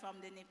discharge from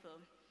the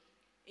nipple.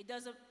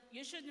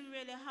 You shouldn't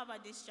really have a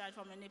discharge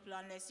from the nipple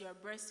unless you're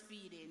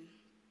breastfeeding.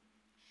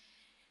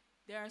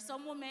 There are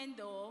some women,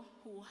 though,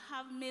 who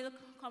have milk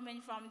coming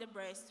from the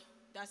breast.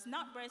 That's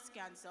not breast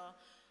cancer.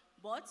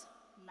 But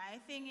my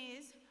thing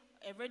is,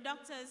 every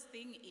doctor's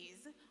thing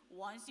is,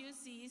 once you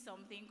see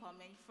something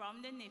coming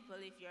from the nipple,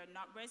 if you're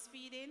not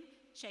breastfeeding,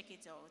 check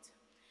it out.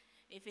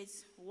 If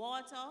it's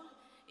water,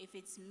 if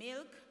it's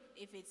milk,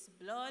 if it's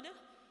blood,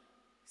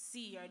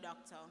 see your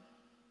doctor.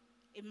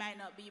 It might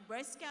not be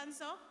breast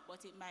cancer,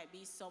 but it might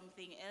be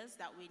something else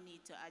that we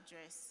need to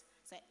address.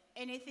 So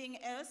anything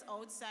else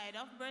outside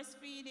of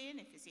breastfeeding,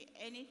 if you see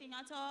anything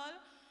at all,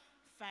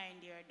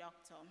 find your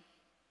doctor.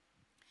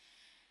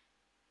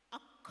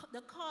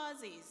 The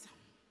causes,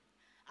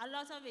 a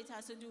lot of it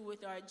has to do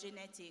with our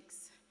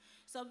genetics.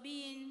 So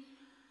being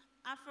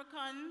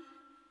African,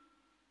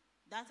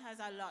 that has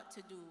a lot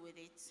to do with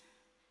it,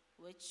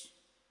 which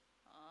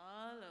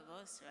all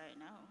of us right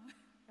now,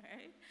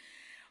 right?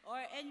 Or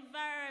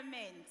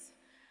environment,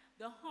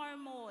 the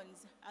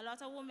hormones. A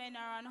lot of women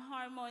are on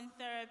hormone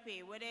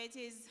therapy, whether it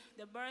is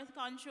the birth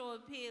control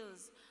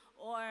pills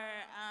or,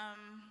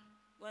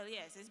 well,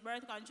 yes, it's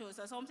birth control.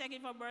 So some take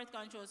it for birth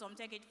control, some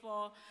take it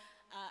for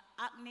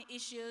acne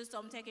issues,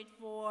 some take it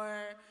for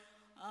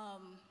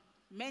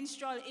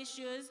menstrual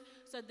issues.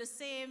 So the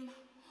same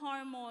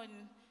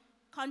hormone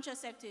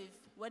contraceptive,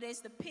 whether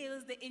it's the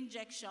pills, the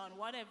injection,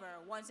 whatever,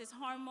 once it's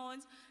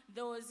hormones,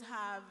 those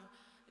have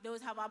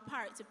a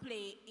part to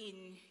play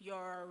in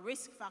your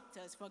risk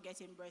factors for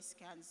getting breast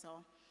cancer.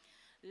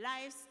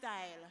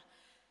 Lifestyle,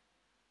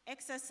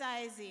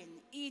 exercising,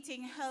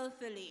 eating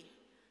healthily.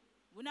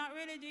 We're not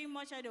really doing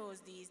much of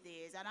those these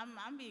days, and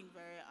I'm being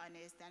very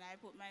honest, and I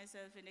put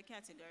myself in the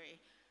category.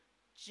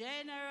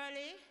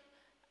 Generally,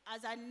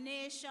 as a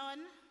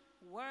nation,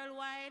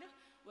 worldwide,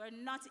 we're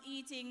not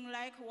eating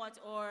like what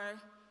our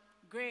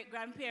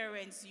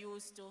great-grandparents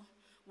used to.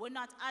 We're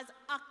not as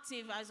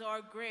active as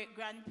our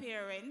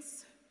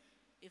great-grandparents.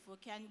 If we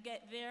can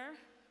get there,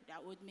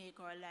 that would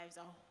make our lives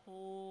a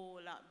whole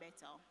lot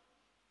better.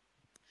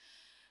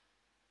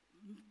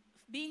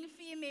 Being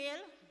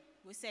female,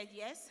 we said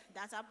yes,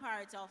 that's a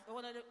part of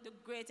one of the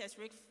greatest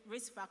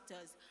risk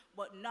factors.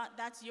 But not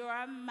that you're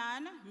a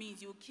man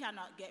means you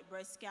cannot get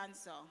breast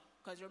cancer.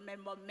 Because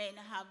remember, men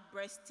have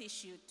breast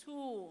tissue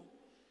too.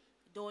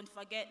 Don't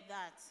forget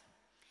that.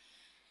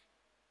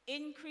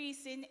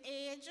 Increase in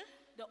age,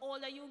 the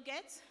older you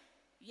get,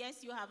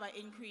 yes, you have an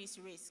increased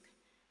risk.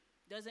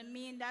 Doesn't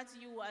mean that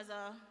you as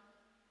a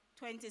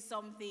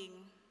 20-something,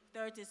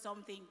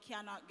 30-something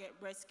cannot get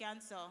breast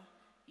cancer.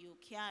 You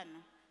can.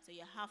 So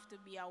you have to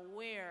be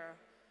aware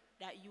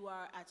that you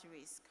are at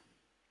risk.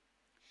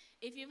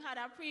 If you've had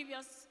a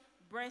previous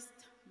breast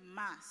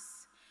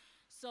mass,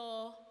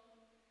 so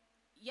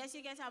yes,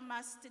 you get a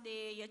mass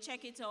today, you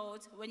check it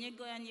out. When you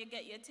go and you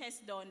get your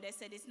test done, they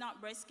said it's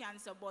not breast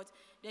cancer, but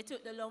they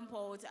took the lump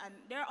out. And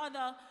there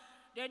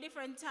are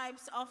different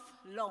types of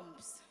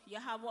lumps. You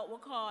have what we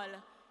call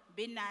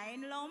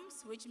benign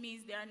lumps, which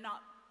means they're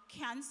not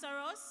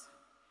cancerous.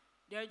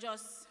 They're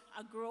just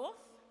a growth.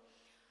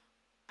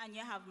 And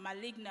you have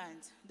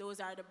malignant. Those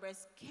are the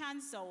breast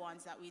cancer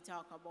ones that we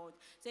talk about.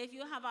 So if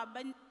you have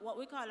what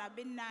we call a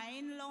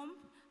benign lump,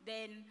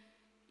 then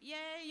yeah,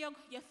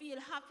 you feel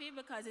happy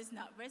because it's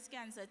not breast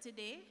cancer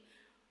today.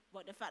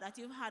 But the fact that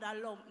you've had a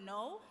lump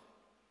now,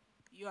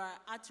 you are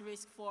at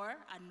risk for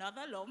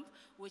another lump,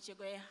 which you're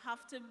going to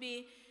have to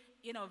be,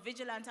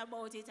 vigilant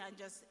about it and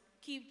just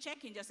keep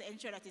checking just to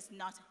ensure that it's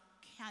not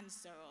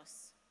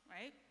cancerous,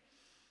 right?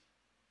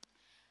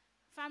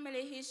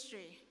 Family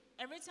history.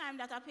 Every time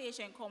that a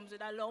patient comes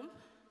with a lump,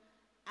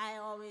 I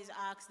always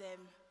ask them,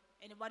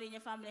 anybody in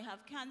your family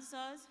have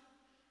cancers?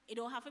 It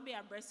don't have to be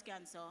a breast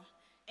cancer.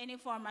 Any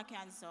form of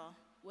cancer,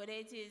 whether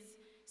it is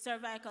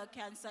cervical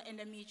cancer,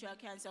 endometrial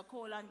cancer,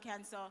 colon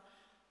cancer,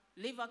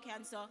 liver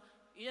cancer,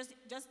 you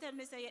just tell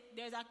me, say,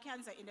 there's a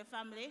cancer in the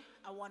family,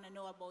 I want to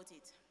know about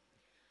it.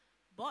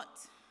 But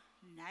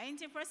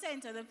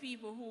 90% of the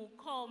people who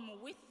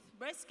come with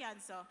breast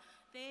cancer,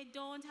 they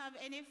don't have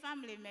any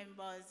family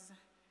members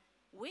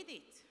with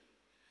it.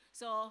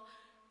 So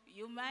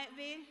you might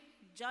be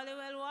jolly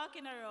well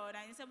walking around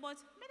and you say, but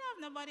I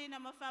don't have nobody in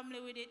my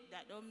family with it.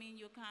 That don't mean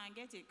you can't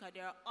get it, because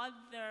there are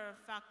other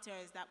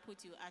factors that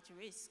put you at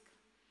risk.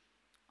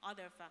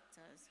 Other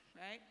factors,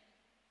 right?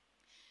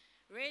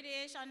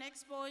 Radiation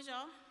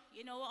exposure,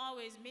 we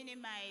always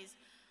minimize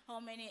how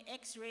many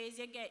x-rays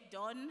you get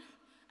done,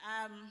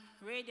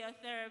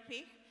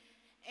 radiotherapy.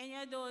 Any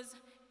of those,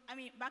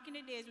 back in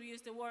the days we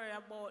used to worry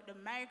about the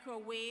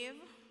microwave,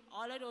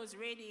 all of those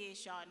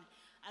radiation.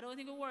 I don't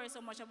think we worry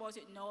so much about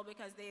it now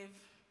because they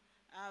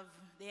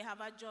have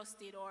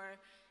adjusted or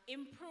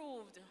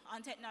improved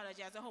on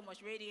technology as to how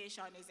much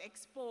radiation is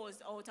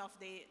exposed out of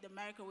the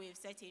microwave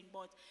setting.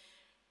 But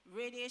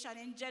radiation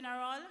in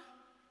general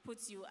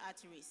puts you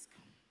at risk.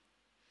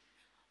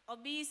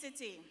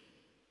 Obesity.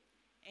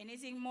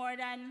 Anything more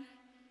than,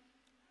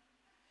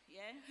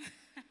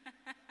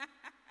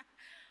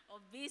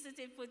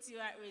 obesity puts you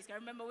at risk. I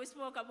remember we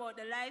spoke about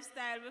the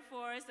lifestyle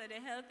before, so the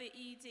healthy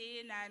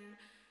eating and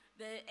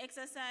the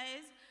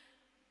exercise.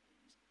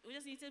 we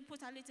just need to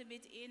put a little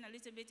bit in,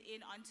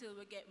 until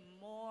we get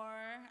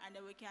more, and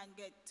then we can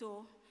get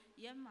to,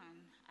 yeah,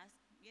 man.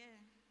 Yeah,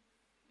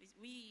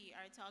 we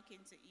are talking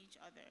to each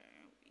other.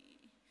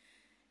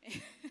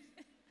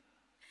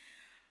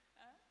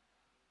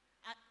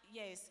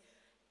 Yes,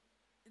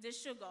 the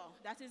sugar,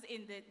 that is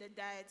in the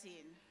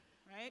dieting,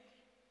 right?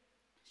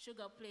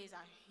 Sugar plays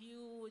a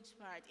huge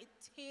part. It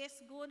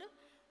tastes good,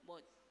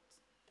 but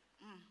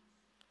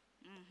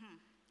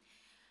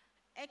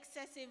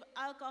excessive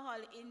alcohol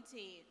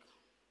intake.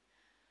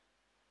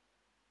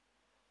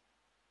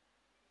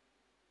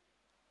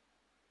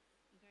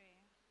 Great.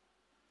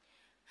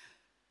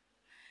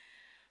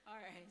 All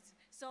right.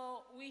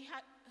 So we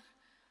had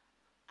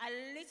a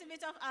little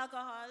bit of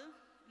alcohol.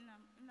 No,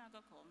 I'm not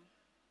gonna come.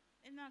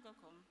 I'm not gonna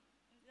come.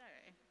 It's all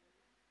right.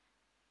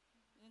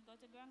 You go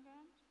to Grand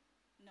Grand?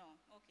 No.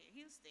 Okay,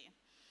 he'll stay.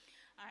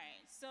 All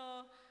right.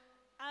 So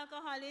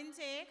alcohol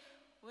intake.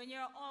 When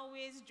you're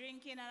always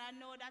drinking, and I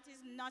know that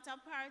is not a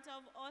part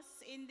of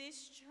us in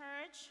this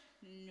church.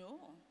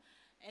 No.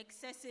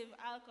 Excessive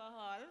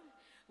alcohol,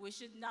 we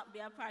should not be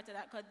a part of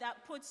that, because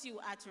that puts you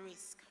at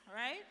risk,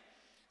 right?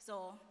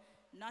 So,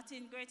 not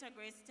in Greater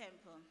Grace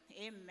Temple.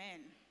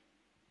 Amen.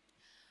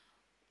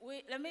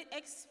 Let me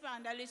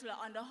expand a little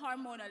on the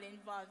hormonal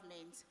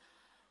involvement.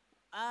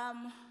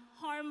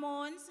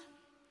 Hormones,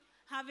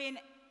 having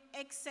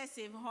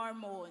excessive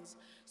hormones.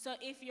 So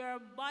if your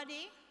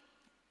body,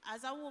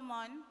 as a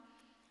woman,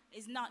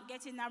 is not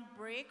getting a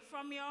break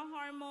from your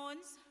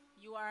hormones,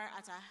 you are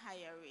at a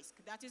higher risk.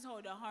 That is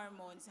how the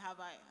hormones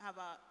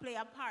play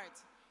a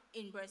part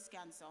in breast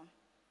cancer.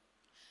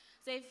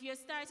 So if you're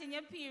starting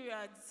your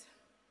periods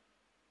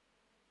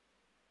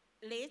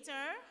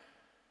later,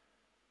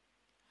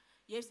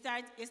 you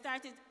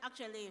started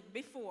actually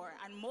before,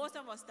 and most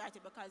of us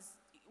started because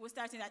we're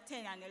starting at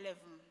 10 and 11,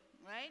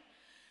 right?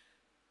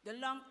 The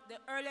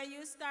earlier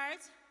you start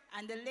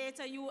and the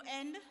later you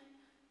end,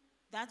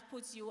 that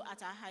puts you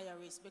at a higher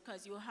risk,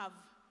 because you have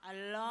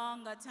a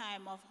longer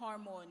time of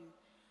hormone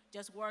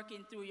just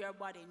working through your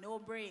body, no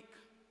break.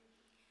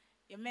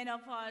 Your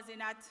menopause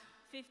in at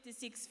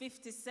 56,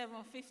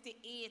 57,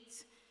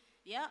 58.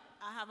 Yeah,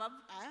 I have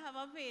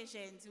a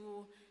patient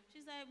who,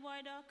 she's like,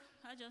 boy, doc,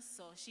 I just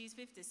saw, she's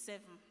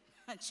 57.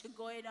 And she's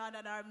going on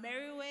our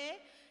merry way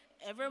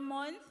every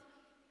month,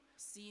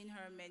 seeing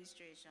her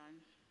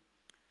menstruation.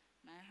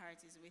 My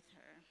heart is with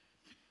her.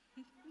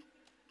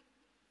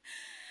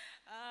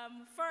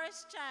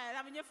 First child,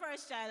 having your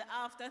first child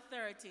after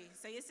 30.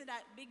 So you see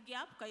that big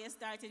gap, because you're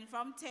starting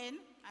from 10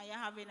 and you're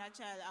having a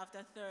child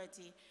after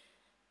 30.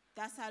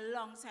 That's a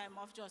long time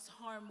of just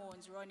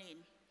hormones running.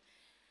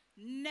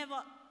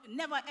 Never,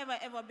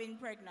 ever been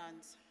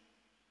pregnant.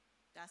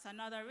 That's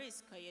another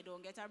risk, because you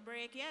don't get a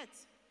break yet.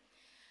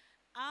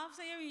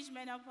 After you reach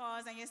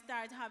menopause and you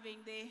start having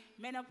the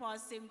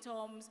menopause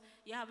symptoms,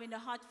 you're having the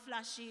hot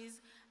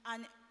flashes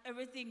and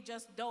everything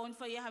just down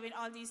for you, having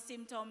all these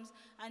symptoms,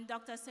 and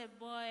doctor said,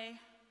 boy,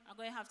 I'm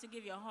going to have to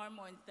give you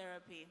hormone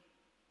therapy.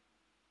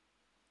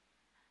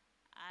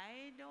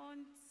 I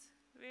don't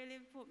really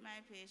put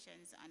my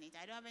patients on it.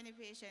 I don't have any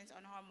patients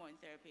on hormone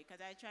therapy, because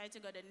I try to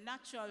go the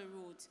natural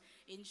route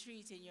in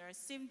treating your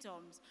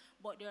symptoms.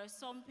 But there are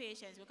some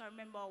patients, we can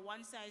remember,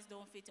 one size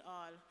don't fit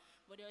all,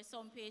 but there are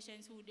some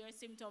patients who their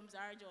symptoms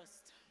are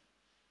just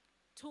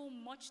too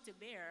much to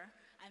bear,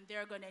 and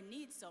they're going to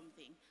need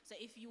something. So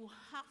if you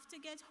have to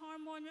get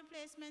hormone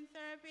replacement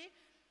therapy,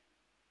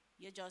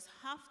 you just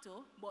have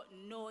to, but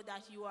know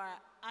that you are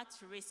at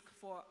risk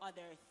for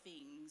other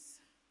things,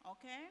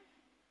 okay?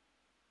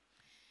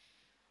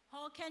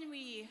 How can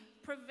we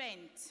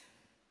prevent,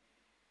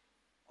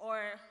 or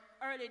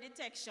early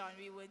detection,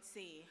 we would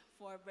say,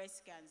 for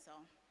breast cancer?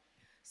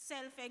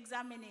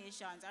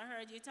 Self-examinations. I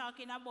heard you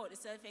talking about the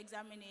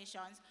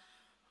self-examinations.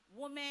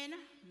 Women,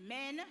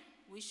 men,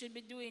 we should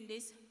be doing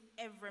this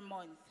every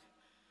month.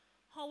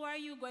 How are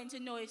you going to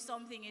know if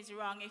something is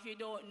wrong if you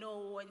don't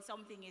know when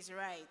something is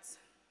right?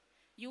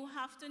 You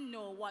have to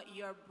know what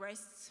your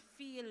breasts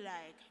feel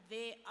like.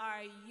 They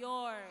are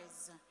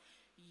yours,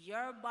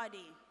 your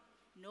body.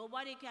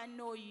 Nobody can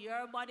know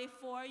your body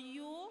for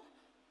you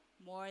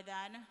more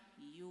than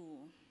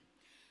you.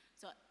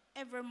 So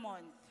every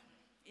month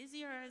is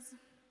yours.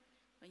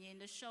 When you're in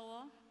the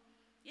shower,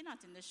 you're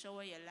not in the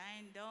shower, you're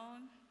lying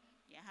down,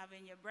 you're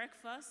having your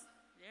breakfast,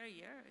 they're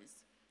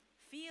yours.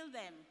 Feel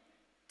them,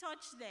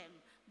 touch them,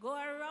 go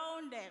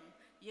around them.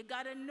 You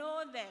gotta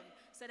know them,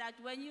 so that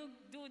when you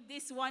do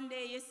this one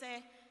day, you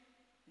say,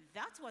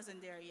 that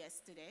wasn't there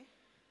yesterday.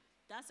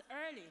 That's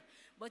early.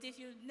 But if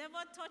you never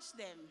touch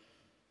them,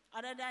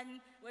 other than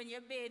when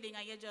you're bathing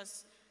and you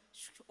just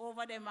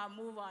over them and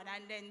move on,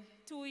 and then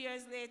 2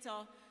 years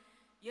later,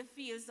 you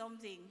feel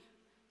something.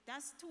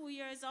 That's 2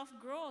 years of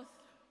growth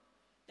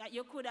that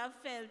you could have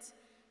felt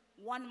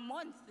 1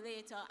 month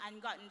later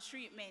and gotten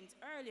treatment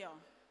earlier.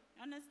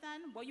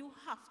 Understand? But you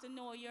have to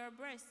know your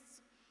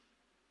breasts.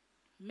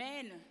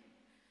 Men,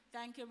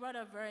 thank you,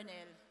 Brother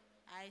Vernell.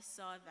 I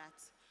saw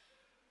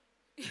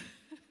that.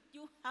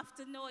 You have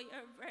to know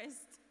your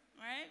breast,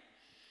 right?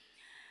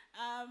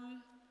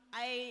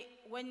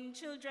 when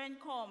children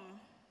come,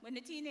 when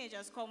the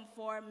teenagers come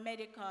for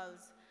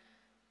medicals,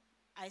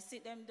 I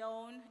sit them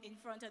down in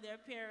front of their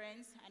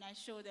parents and I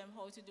show them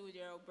how to do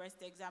their breast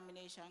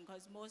examination,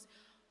 because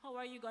how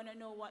are you going to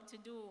know what to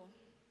do?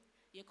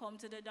 You come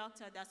to the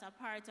doctor, that's a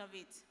part of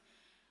it.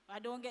 I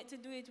don't get to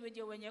do it with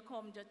you when you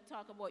come to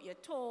talk about your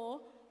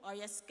toe or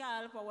your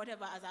scalp or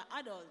whatever as an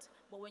adult.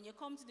 But when you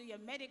come to do your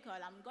medical,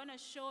 I'm going to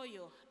show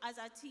you as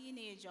a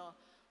teenager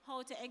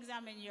how to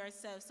examine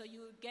yourself so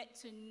you get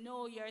to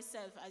know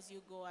yourself as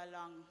you go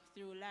along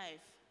through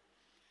life.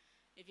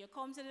 If you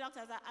come to the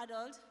doctor as an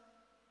adult,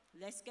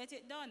 let's get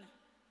it done.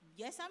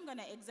 Yes, I'm going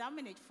to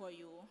examine it for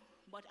you,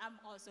 but I'm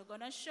also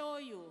going to show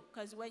you,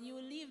 because when you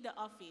leave the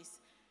office,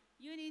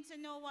 you need to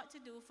know what to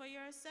do for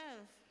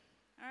yourself,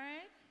 all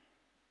right?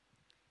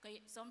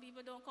 Some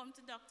people don't come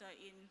to doctor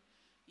in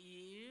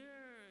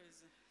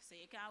years, so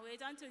you can't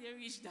wait until you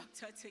reach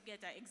doctor to get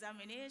an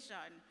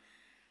examination,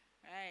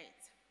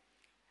 right?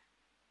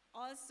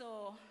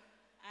 Also,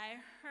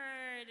 I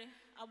heard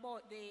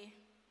about the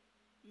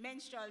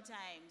menstrual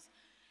times.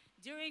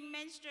 During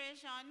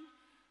menstruation,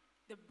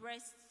 the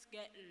breasts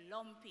get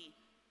lumpy.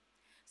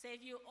 So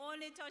if you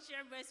only touch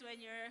your breast when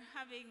you're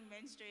having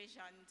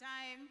menstruation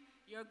time,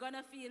 you're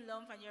gonna feel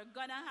lump and you're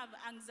gonna have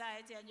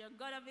anxiety and you're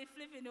gonna be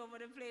flipping over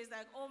the place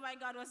like, oh my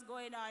God, what's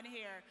going on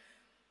here?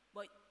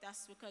 But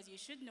that's because you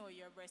should know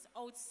your breast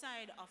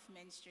outside of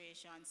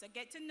menstruation. So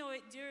get to know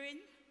it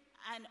during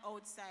and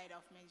outside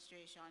of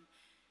menstruation.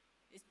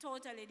 It's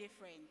totally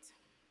different,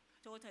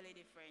 totally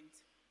different.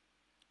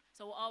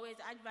 So we always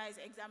advise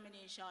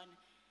examination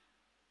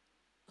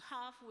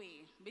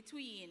halfway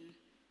between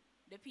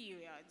the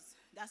periods.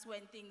 That's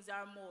when things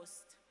are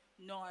most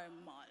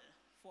normal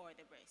for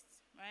the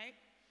breasts, right?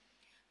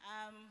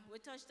 We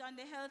touched on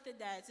the healthy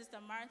diet, Sister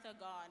Martha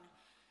gone.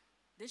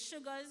 The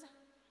sugars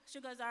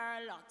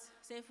are a lot.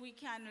 So if we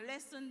can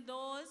lessen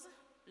those,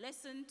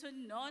 lessen to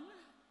none,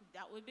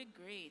 that would be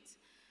great.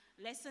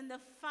 Lessen the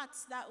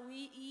fats that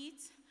we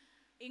eat,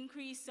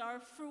 increase our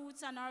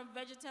fruits and our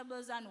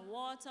vegetables and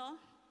water.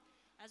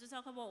 As we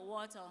talk about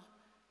water,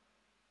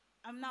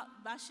 I'm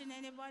not bashing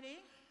anybody,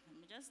 let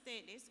me just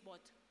state this, but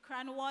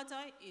cran water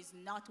is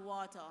not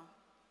water.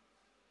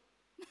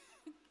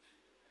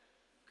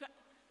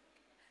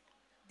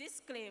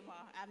 Disclaimer,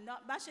 I'm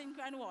not bashing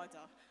cran water,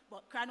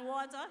 but cran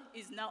water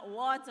is not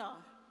water,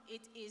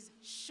 it is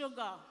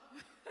sugar.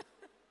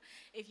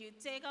 If you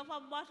take up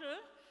a bottle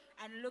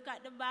and look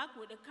at the back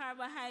with the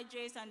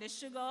carbohydrates and the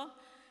sugar,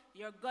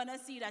 you're gonna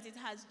see that it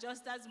has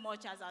just as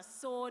much as a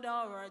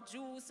soda or a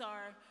juice,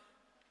 or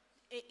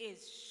it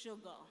is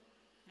sugar.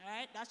 All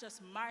right, that's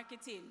just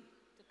marketing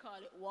to call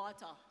it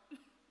water.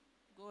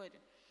 Good.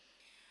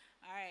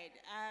 All right,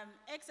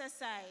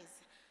 exercise.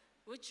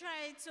 We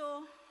try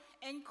to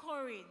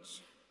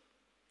encourage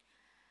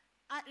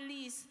at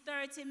least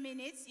 30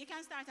 minutes. You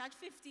can start at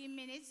 15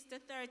 minutes to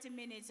 30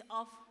 minutes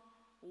of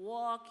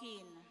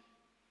walking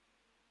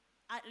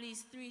at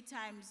least 3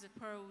 times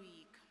per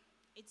week.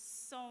 It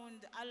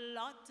sounds a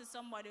lot to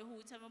somebody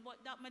who tell me,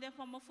 but that made up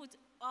on my foot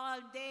all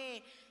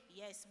day.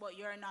 Yes, but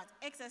you're not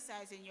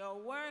exercising, you're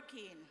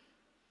working.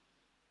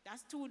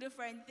 That's 2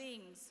 different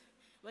things.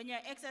 When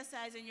you're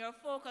exercising, you're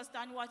focused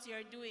on what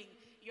you're doing.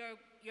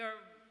 You're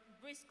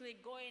briskly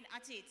going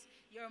at it.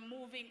 You're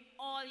moving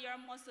all your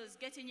muscles,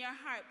 getting your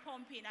heart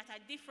pumping at a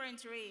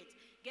different rate,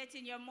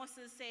 getting your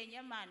muscles saying,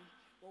 yeah man,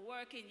 we're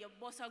working, you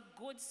bust a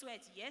good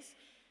sweat. Yes,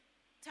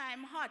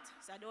 time hot,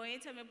 so don't you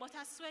tell me, but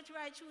I sweat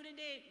right through the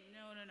day. No.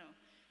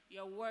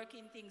 You're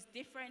working things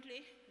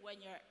differently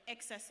when you're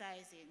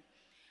exercising.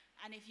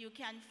 And if you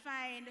can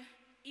find,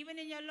 even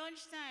in your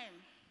lunchtime,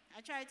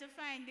 I try to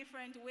find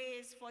different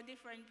ways for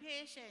different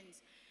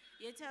patients.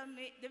 You tell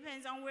me,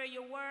 depends on where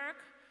you work,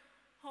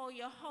 how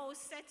your house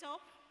set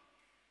up.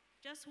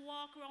 Just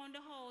walk around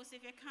the house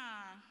if you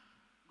can.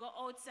 Go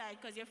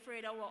outside because you're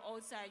afraid of what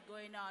outside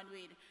going on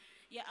with.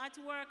 You're at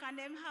work and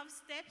them have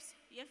steps.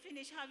 You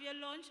finish, have your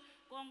lunch,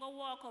 go and go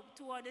walk up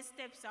 2 of the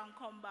steps and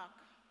come back.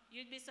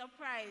 You'd be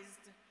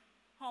surprised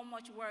how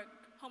much work,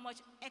 how much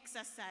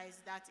exercise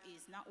that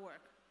is, not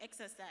work,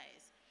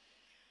 exercise.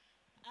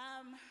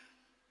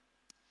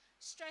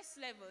 Stress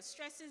levels.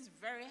 Stress is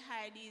very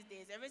high these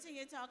days. Everything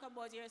you talk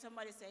about, you hear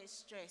somebody say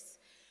stress.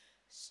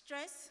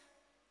 Stress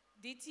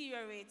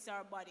deteriorates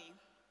our body.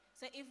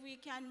 So if we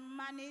can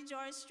manage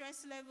our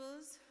stress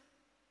levels,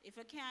 if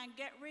we can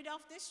get rid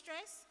of the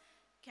stress,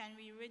 can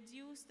we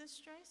reduce the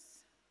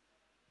stress?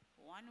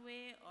 One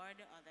way or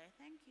the other.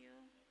 Thank you.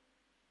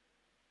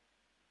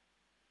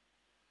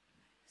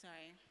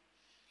 Sorry.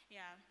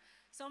 Yeah.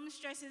 Some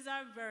stresses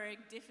are very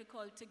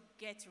difficult to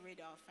get rid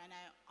of, and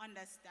I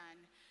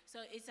understand. So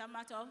it's a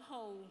matter of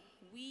how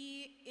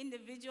we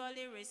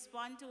individually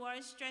respond to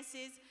our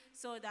stresses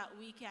so that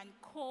we can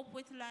cope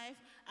with life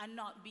and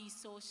not be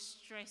so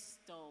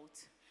stressed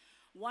out.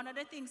 One of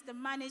the things to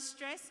manage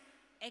stress,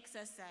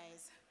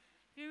 exercise.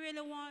 If you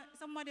really want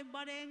somebody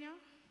bothering you,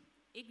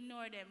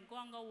 ignore them, go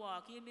and go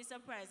walk. You'll be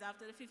surprised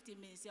after the 15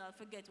 minutes, you'll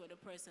forget what the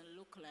person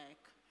look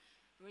like.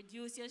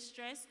 Reduce your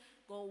stress,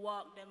 go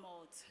walk them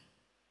out.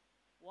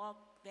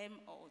 Walk them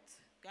out.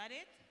 Got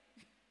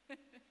it?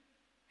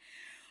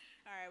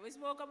 All right, we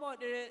spoke about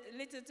the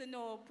little to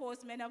no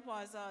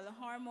postmenopausal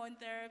hormone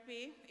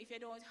therapy. If you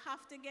don't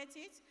have to get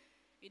it,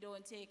 you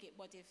don't take it.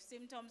 But if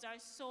symptoms are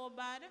so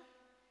bad,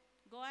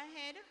 go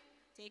ahead,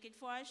 take it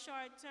for a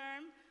short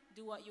term,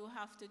 do what you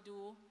have to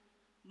do,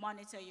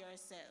 monitor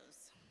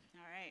yourselves.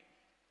 All right.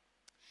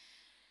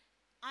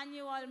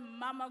 Annual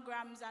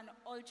mammograms and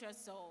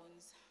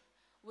ultrasounds.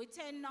 We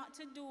tend not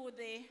to do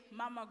the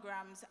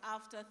mammograms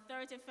after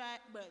 35,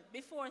 well,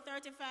 before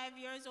 35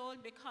 years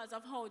old because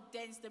of how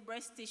dense the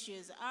breast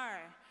tissues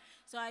are.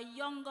 So a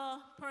younger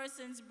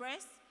person's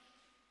breasts,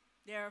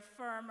 they're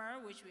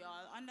firmer, which we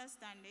all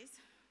understand this,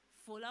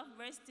 full of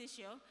breast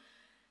tissue.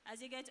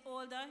 As you get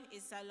older,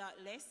 it's a lot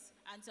less.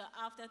 And so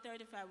after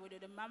 35, we do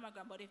the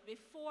mammogram. But if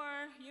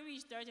before you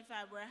reach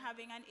 35, we're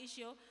having an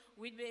issue,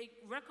 we'd be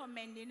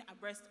recommending a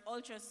breast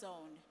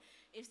ultrasound.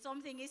 If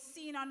something is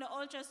seen on the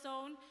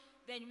ultrasound,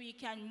 then we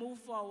can move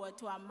forward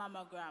to a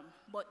mammogram.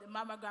 But the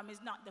mammogram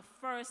is not the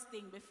first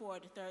thing before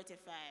the 35,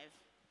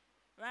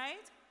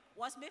 right?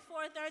 What's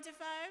before 35?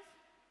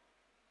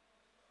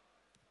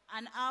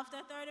 And after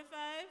 35?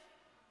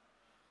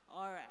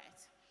 All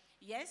right.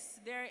 Yes,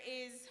 there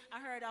is,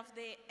 I heard of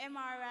the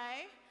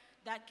MRI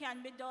that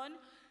can be done.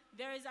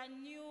 There's a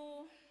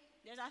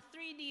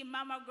 3D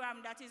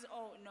mammogram that is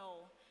out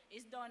now.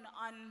 It's done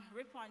on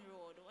Ripon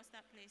Road. What's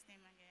that place name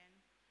again?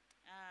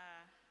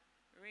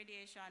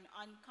 Radiation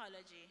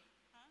Oncology.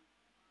 Huh?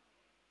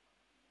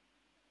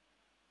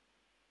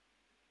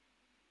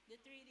 The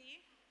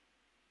 3D?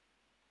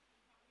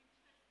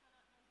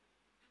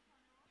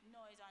 No,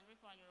 it's on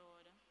Ripon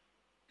Road.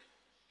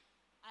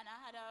 And I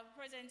had a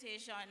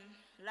presentation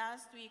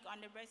last week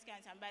on the breast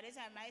cancer, and by the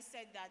time I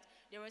said that,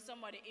 there was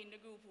somebody in the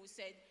group who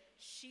said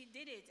she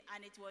did it,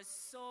 and it was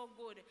so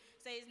good.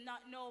 So it's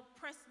not no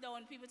press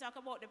down. People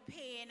talk about the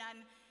pain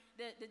and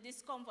the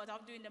discomfort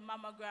of doing the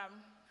mammogram,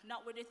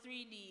 not with the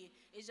 3D.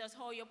 It's just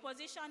how you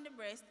position the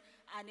breast,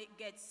 and it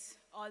gets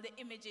all the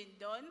imaging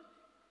done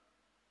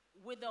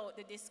without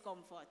the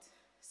discomfort.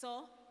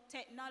 So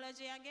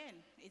technology, again,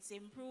 it's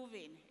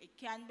improving. It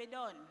can be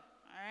done,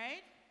 all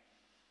right?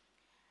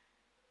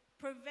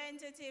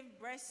 Preventative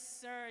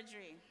breast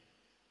surgery.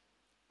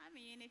 I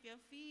mean, if you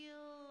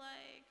feel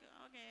like,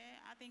 okay,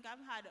 I think I've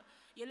had,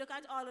 you look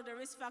at all of the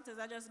risk factors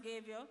I just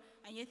gave you,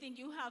 and you think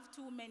you have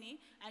too many,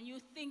 and you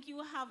think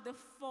you have the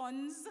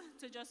funds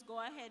to just go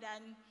ahead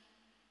and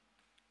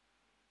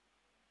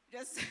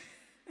just,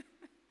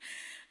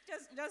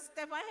 just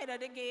step ahead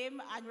of the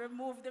game and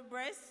remove the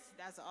breast,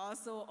 that's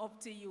also up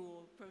to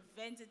you.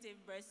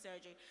 Preventative breast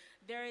surgery.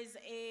 There is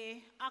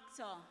a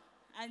actor,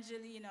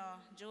 Angelina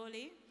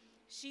Jolie.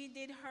 She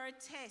did her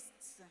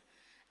tests,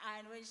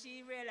 and when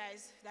she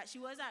realized that she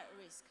was at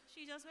risk,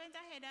 she just went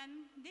ahead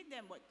and did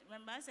them. But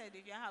remember I said,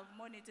 if you have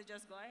money to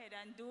just go ahead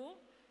and do,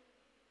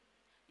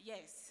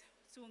 yes,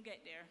 soon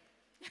get there.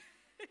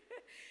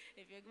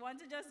 If you want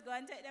to just go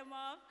and take them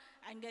off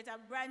and get a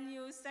brand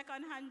new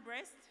second-hand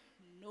breast,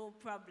 no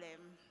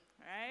problem,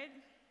 right?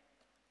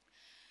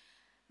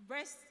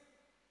 Breast,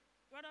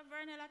 Brother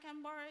Vernell, I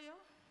can borrow you?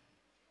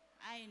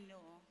 I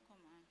know, come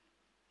on.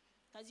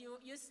 Because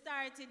you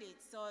started it,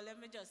 so let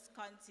me just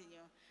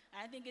continue.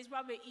 I think it's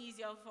probably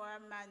easier for a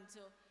man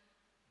to,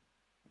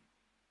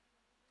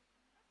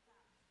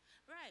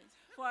 right,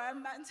 for a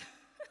man to,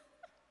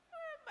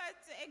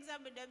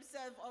 examine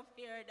themselves up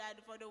here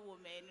than for the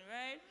woman,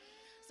 right?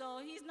 So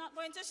he's not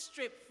going to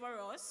strip for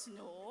us,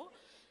 no.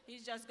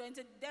 He's just going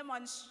to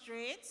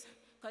demonstrate,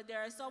 because there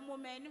are some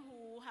women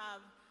who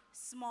have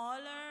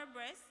smaller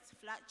breasts,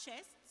 flat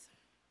chests,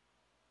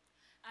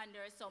 and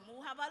there are some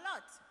who have a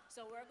lot.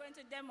 So we're going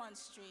to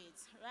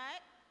demonstrate,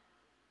 right?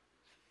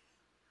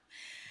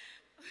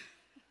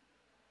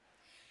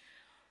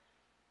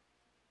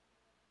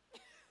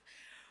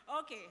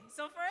 Okay,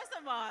 so first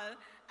of all,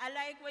 I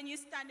like when you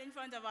stand in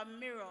front of a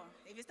mirror.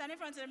 If you stand in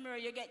front of the mirror,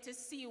 you get to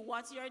see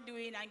what you're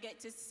doing and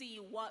get to see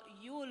what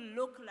you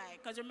look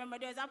like. Because remember,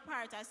 there's a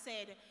part I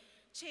said,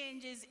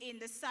 changes in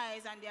the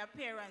size and the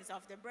appearance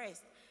of the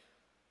breast.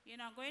 You're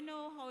not going to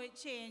know how it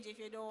changes if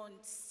you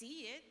don't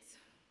see it,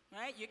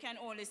 right? You can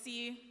only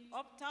see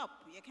up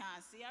top. You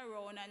can't see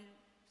around, and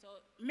so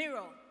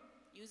mirror,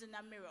 using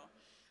a mirror.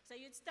 So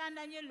you'd stand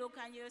and you look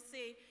and you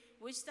say,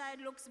 which side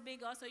looks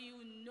bigger, so you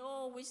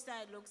know which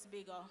side looks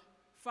bigger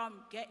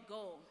from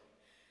get-go.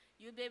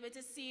 You'll be able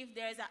to see if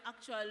there's an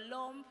actual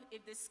lump,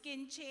 if the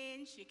skin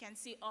changed, you can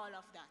see all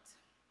of that.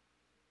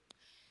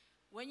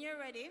 When you're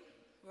ready,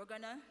 we're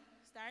gonna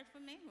start for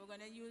me. We're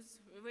gonna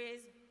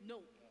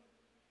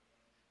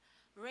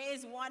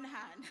raise one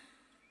hand.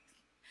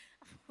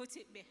 Put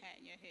it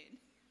behind your head.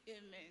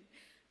 Amen.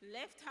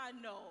 Left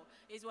hand now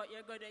is what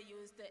you're going to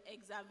use to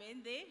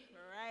examine the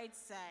right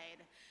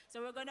side.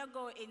 So we're going to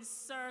go in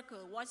circle.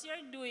 What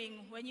you're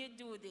doing when you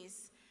do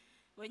this,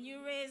 when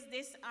you raise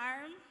this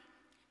arm,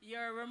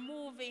 you're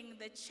removing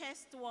the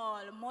chest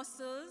wall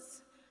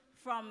muscles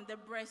from the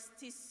breast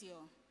tissue.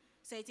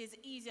 So it is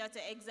easier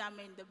to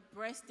examine the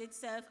breast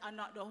itself and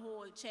not the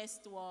whole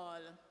chest wall.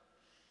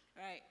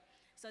 Right.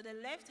 So the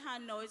left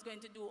hand now is going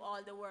to do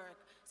all the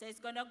work. So it's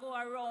going to go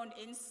around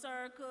in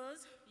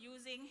circles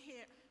using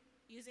here.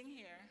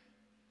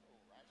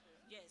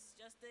 Yes,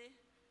 just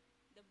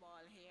the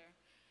ball here.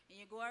 And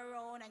you go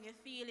around and you're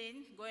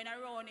feeling, going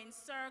around in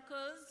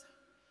circles,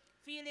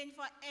 feeling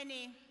for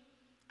any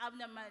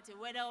abnormality,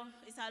 whether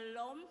it's a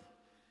lump,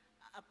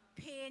 a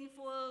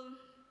painful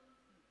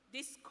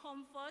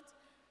discomfort,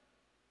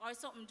 or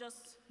something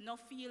just not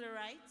feel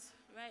right.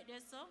 Right there,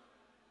 sir?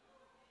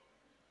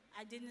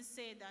 I didn't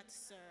say that,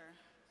 sir.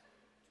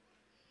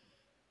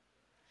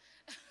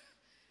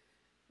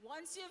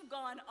 Once you've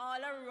gone all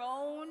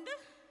around,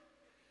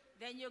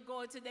 then you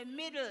go to the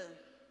middle,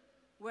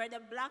 where the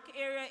black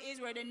area is,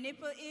 where the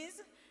nipple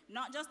is.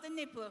 Not just the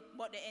nipple,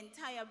 but the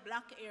entire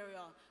black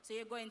area. So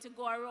you're going to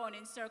go around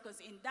in circles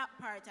in that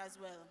part as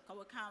well, because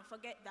we can't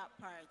forget that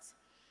part.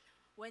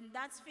 When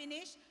that's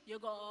finished, you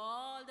go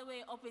all the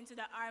way up into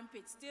the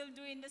armpit, still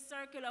doing the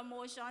circular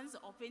motions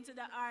up into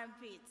the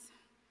armpit,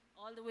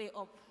 all the way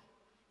up.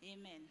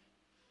 Amen.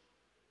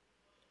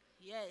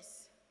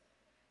 Yes.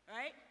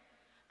 Right?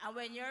 And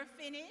when you're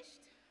finished,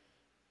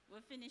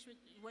 when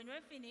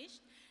we're finished,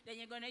 then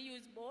you're going to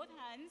use both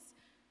hands.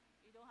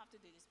 You don't have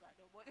to do this part,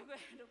 though, but you're going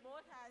to do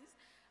both hands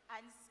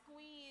and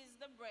squeeze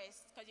the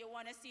breast, because you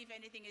want to see if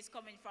anything is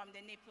coming from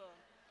the nipple.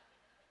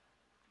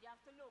 You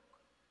have to look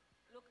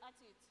at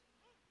it.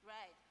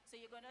 Right. So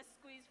you're going to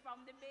squeeze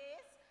from the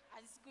base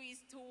and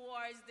squeeze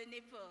towards the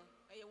nipple.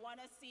 You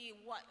want to see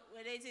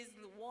whether it is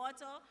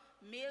water,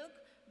 milk,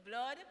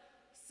 blood,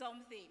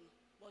 something.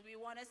 But we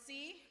want to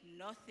see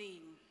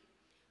nothing.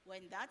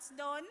 When that's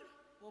done,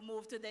 we'll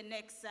move to the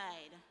next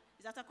side.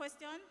 Is that a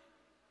question?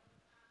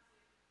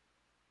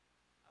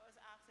 I was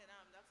asking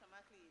Dr.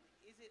 McLean,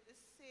 is it the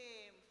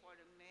same for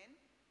the men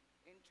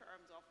in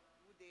terms of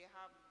would they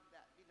have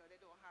that, they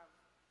don't have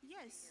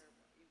Yes.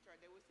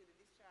 they will see the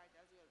discharge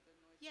as well,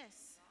 don't know.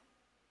 Yes.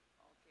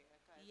 Okay,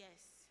 because,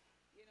 Yes.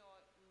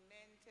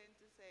 men tend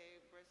to say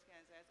breast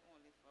cancer is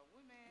only for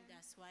women.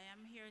 That's why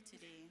I'm here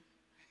today.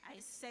 I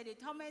said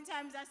it. How many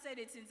times I said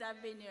it since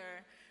I've been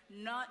here?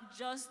 Not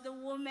just the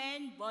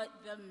women,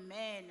 but the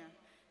men.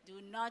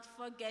 Do not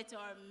forget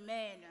our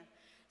men.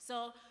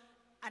 So,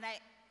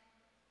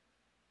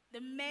 the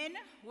men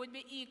would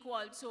be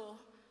equal to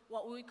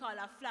what we call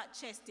a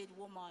flat-chested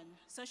woman.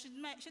 So she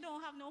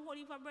don't have no hole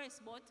in her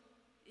breast, but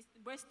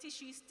breast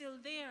tissue is still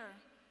there.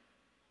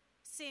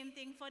 Same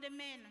thing for the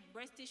men.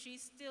 Breast tissue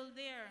is still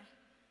there.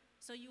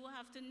 So you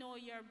have to know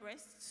your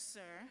breasts,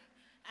 sir.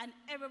 And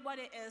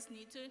everybody else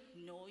needs to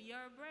know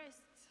your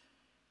breasts.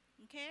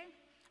 Okay?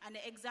 And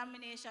the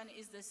examination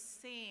is the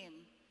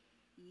same,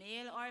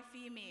 male or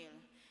female.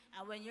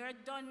 And when you're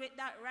done with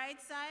that right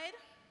side,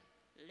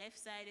 left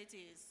side it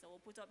is. So we'll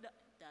put up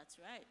that's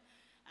right.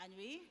 And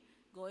we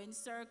go in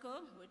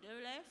circle with the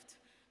left,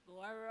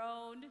 go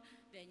around,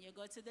 then you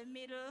go to the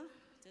middle,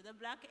 to the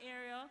black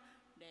area,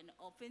 then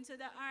up into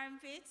the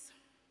armpits,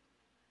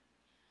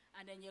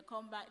 and then you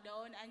come back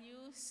down and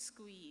you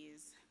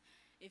squeeze.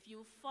 If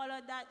you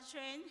follow that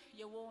trend,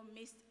 you won't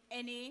miss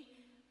any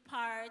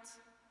part,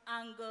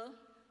 angle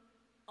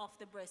of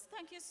the breast.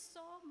 Thank you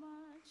so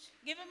much.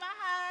 Give him a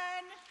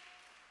hand.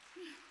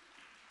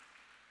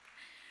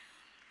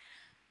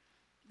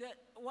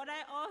 What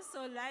I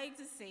also like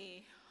to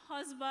say,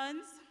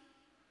 husbands,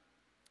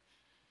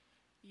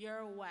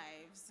 your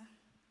wives,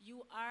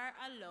 you are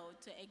allowed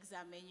to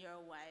examine your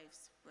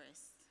wife's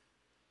breast.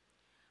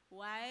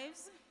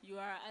 Wives, you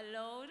are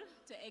allowed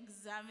to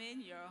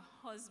examine your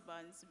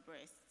husband's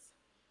breasts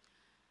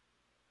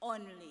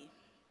only.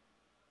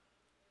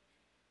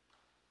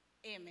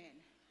 Amen.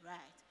 Right.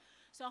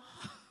 So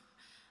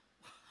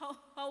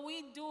how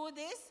we do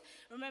this,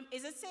 remember,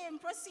 it's the same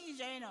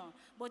procedure,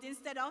 but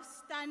instead of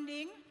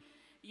standing,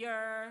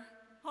 your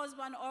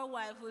husband or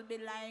wife will be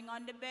lying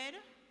on the bed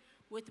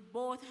with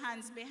both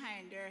hands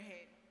behind their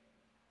head.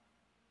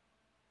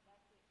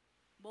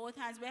 Both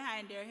hands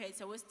behind their head.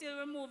 So we're still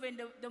removing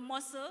the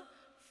muscle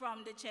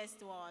from the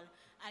chest wall.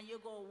 And you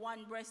go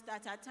one breast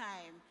at a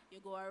time. You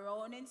go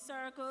around in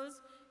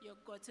circles, you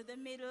go to the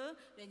middle,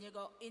 then you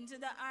go into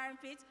the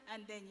armpit,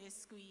 and then you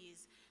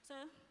squeeze. So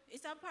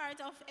it's a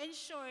part of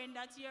ensuring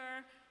that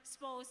your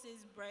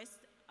spouse's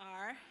breasts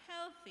are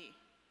healthy.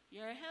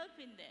 You're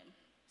helping them,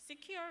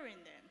 securing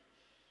them.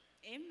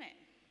 Amen.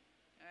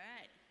 All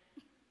right.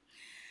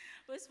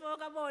 We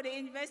spoke about the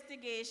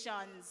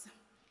investigations.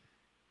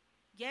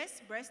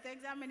 Yes, breast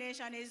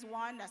examination is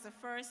one. That's the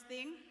first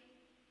thing.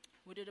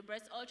 We do the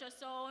breast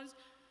ultrasounds.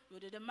 We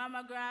do the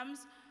mammograms.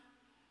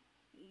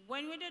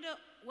 When do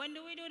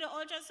we do the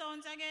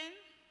ultrasounds again?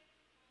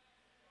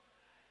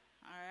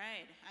 All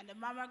right. And the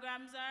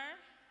mammograms are?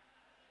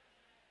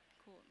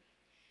 Cool.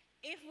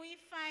 If we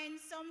find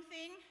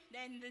something,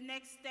 then the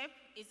next step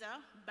is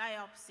a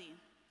biopsy.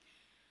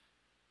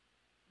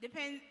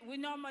 We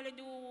normally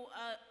do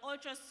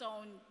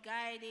ultrasound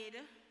guided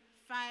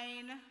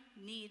fine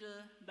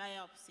needle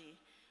biopsy.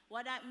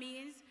 What that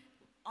means,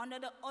 under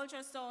the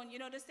ultrasound,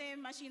 the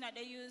same machine that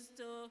they use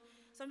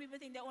some people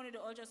think they only do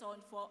ultrasound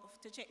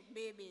to check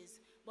babies,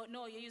 but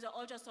no, you use an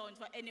ultrasound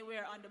for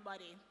anywhere on the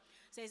body.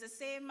 So it's the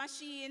same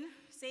machine,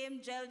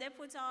 same gel they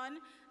put on,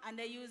 and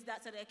they use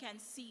that so they can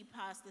see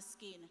past the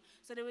skin.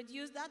 So they would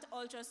use that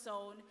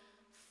ultrasound,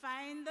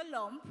 find the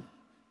lump,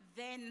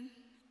 then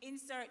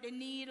insert the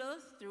needle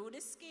through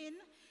the skin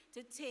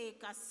to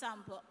take a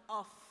sample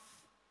of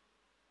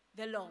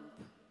the lump.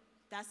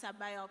 That's a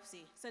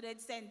biopsy. So they'd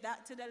send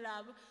that to the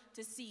lab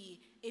to see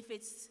if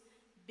it's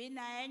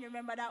benign,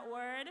 remember that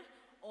word,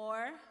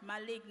 or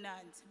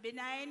malignant.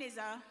 Benign is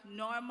a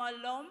normal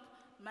lump,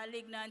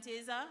 malignant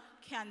is a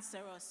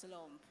cancerous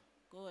lump.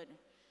 Good.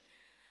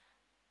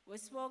 We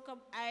spoke of,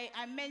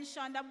 I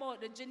mentioned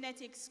about the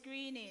genetic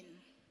screening,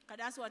 because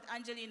that's what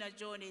Angelina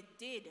Jolie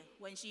did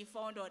when she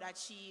found out that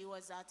she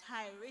was at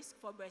high risk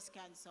for breast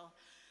cancer.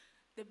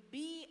 The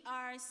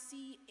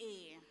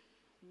BRCA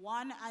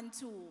 1 and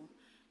 2,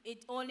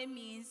 it only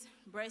means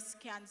breast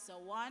cancer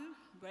 1,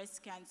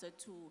 breast cancer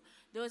 2.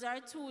 Those are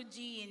two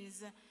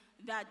genes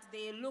that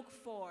they look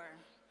for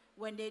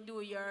when they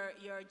do your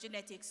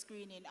genetic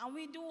screening. And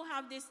we do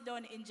have this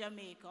done in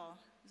Jamaica.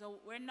 So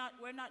we're not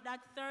that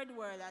third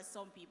world as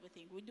some people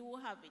think. We do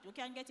have it. We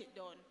can get it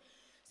done.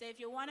 So if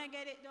you want to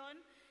get it done,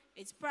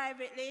 it's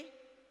privately.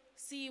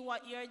 See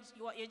what your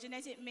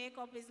genetic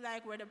makeup is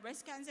like. Where the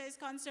breast cancer is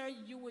concerned,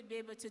 you would be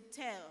able to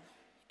tell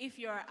if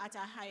you're at a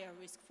higher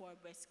risk for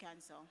breast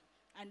cancer.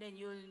 And then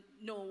you'll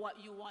know what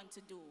you want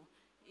to do.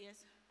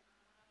 Yes?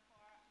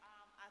 For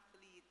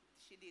athlete,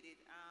 she did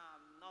it,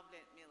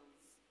 Novlet Mills.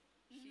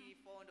 She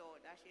found out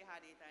that she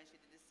had it and she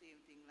did the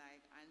same thing like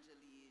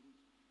Angeline,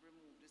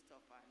 remove the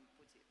stuff and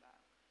put it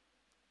back.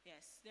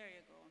 Yes, there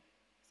you go.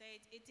 So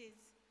it is,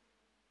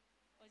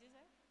 what is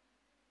it?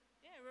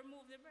 Yeah,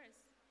 remove the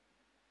breast.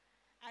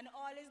 And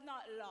all is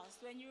not lost.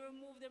 When you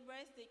remove the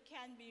breast, it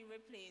can be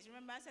replaced.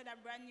 Remember I said a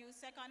brand new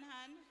second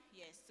hand?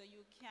 Yes, so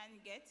you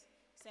can get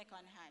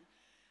second hand.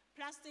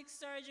 Plastic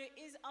surgery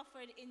is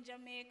offered in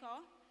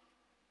Jamaica.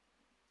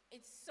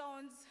 It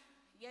sounds,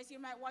 yes, you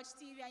might watch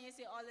TV and you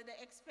see all of the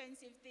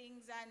expensive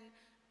things and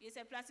you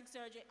say plastic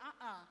surgery.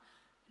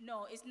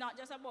 No, it's not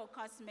just about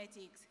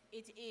cosmetics.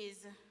 It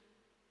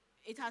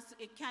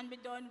can be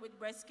done with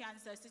breast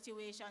cancer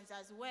situations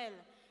as well,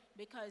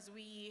 because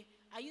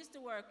I used to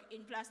work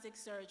in plastic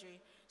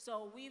surgery.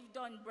 So we've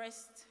done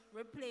breast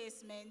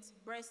replacement,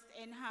 breast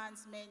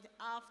enhancement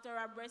after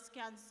a breast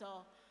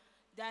cancer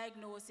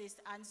diagnosis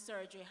and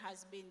surgery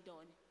has been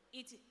done.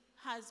 It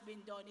has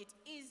been done, it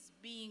is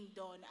being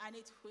done, and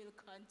it will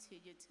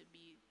continue to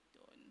be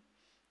done.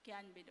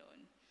 Can be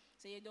done.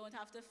 So you don't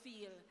have to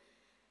feel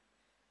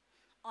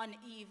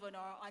uneven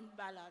or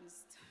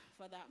unbalanced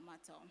for that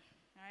matter.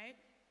 Right?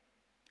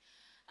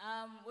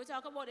 We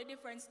talk about the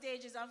different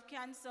stages of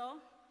cancer.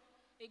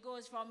 It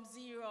goes from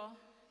 0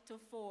 to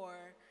 4.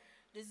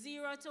 The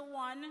 0 to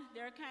 1,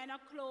 they're kind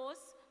of close.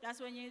 That's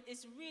when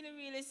it's really,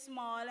 really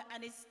small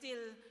and it's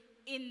still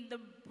in the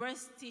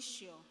breast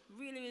tissue.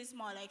 Really, really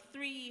small, like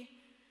 3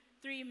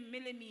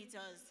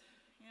 millimeters.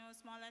 You know how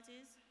small that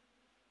is?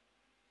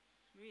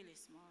 Really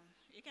small.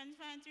 You can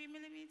find 3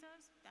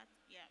 millimeters?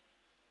 Yeah.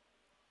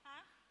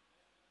 Huh?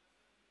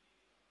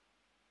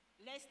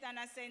 Less than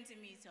a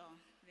centimeter.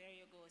 There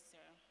you go,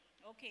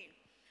 sir. Okay.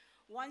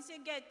 Once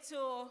you get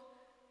to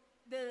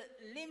the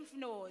lymph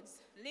nodes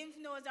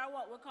are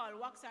what we call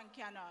wax and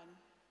cannon.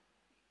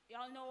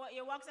 Y'all know what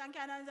your wax and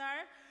cannons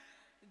are?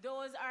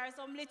 Those are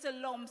some little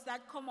lumps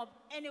that come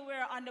up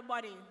anywhere on the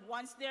body.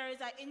 Once there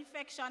is an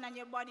infection and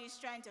your body is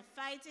trying to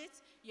fight it,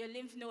 your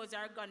lymph nodes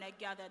are going to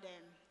gather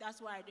them.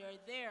 That's why they're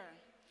there.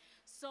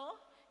 So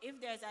if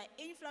there's an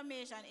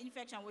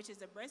infection, which is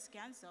the breast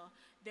cancer,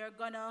 they're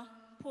going to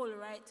pull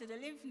right to the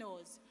lymph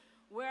nodes.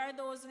 Where are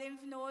those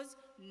lymph nodes?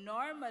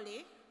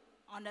 Normally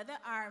under the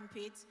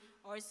armpit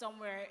or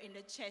somewhere in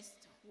the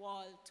chest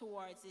wall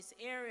towards this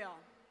area,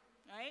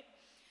 right?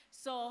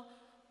 So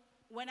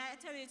when I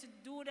tell you to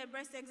do the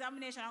breast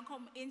examination and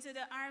come into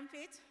the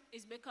armpit,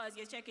 it's because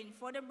you're checking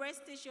for the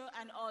breast tissue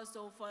and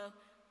also for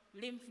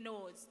lymph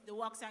nodes, the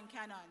wax and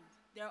cannon.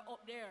 They're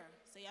up there,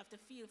 so you have to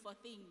feel for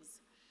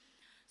things.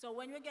 So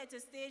when we get to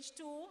stage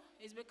 2,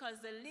 it's because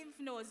the lymph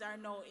nodes are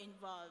now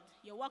involved,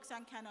 your wax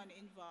and cannon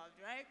involved,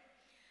 right?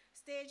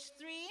 Stage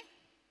 3,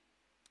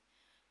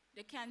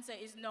 the cancer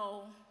is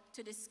now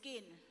to the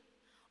skin,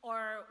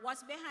 or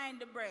what's behind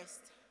the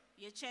breast,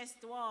 your chest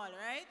wall,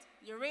 right?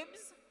 Your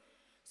ribs.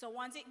 So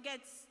once it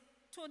gets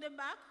to the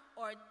back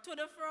or to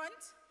the front,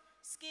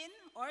 skin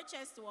or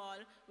chest wall,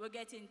 we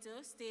get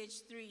into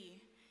stage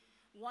 3.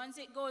 Once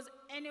it goes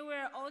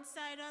anywhere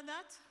outside of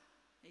that,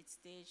 it's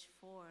stage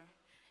 4.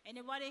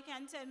 Anybody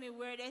can tell me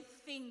where they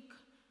think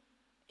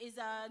is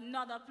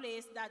another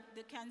place that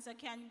the cancer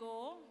can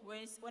go?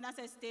 When I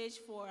say stage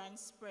 4 and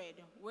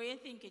spread, where you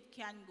think it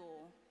can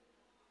go?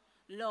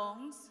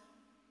 Lungs,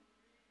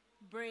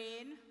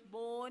 brain,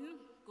 bone,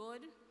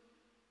 good.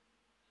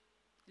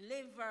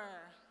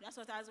 Liver, that's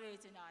what I was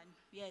waiting on.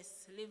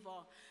 Yes,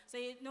 liver. So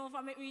you know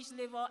from it reach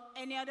liver,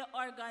 any other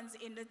organs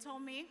in the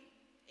tummy,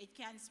 it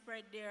can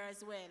spread there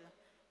as well.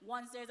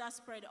 Once there's a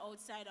spread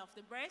outside of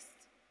the breast,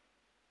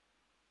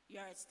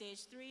 you're at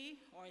stage 3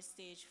 or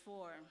stage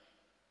 4.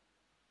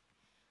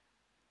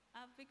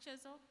 Have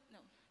pictures up? No.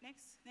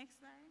 Next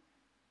slide.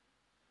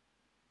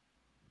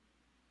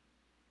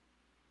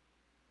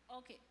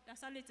 Okay,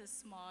 that's a little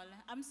small.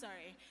 I'm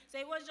sorry. So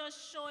it was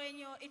just showing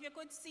you, if you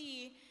could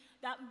see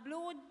that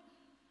blue,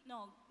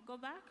 no, go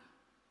back.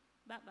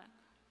 Back.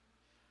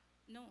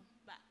 No,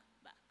 back.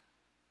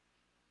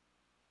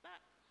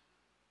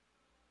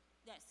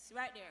 Yes,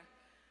 right there.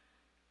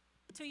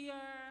 To your,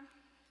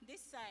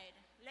 this side,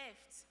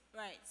 left,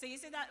 right. So you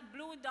see that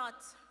blue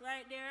dot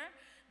right there?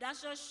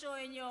 That's just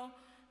showing you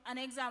an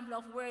example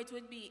of where it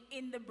would be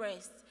in the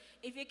breast.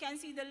 If you can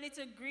see the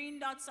little green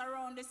dots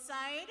around the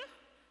side,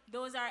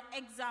 those are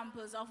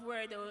examples of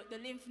where the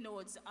lymph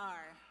nodes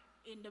are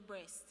in the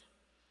breast.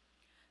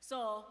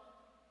 So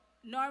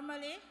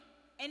normally,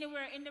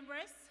 anywhere in the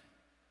breast,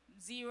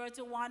 0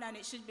 to 1, and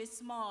it should be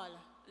small,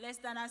 less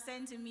than a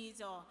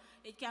centimeter.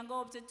 It can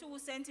go up to 2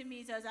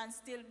 centimeters and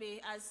still be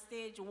as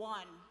stage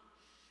 1.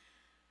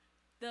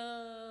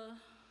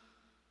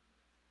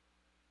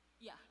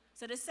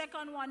 So the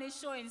second one is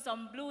showing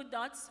some blue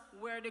dots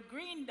where the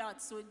green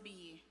dots would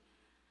be.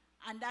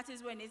 And that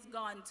is when it's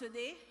gone to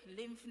the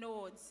lymph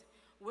nodes.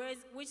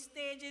 Which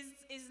stage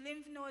is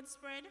lymph node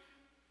spread?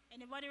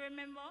 Anybody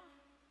remember?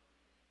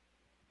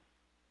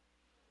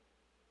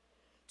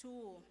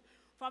 2.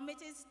 From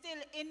it is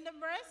still in the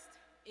breast,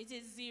 it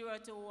is 0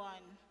 to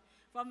 1.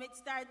 From it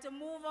start to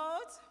move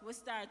out, we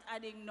start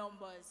adding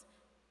numbers.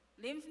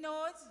 Lymph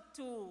nodes,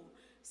 2.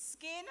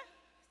 Skin,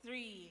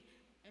 3.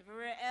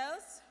 Everywhere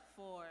else,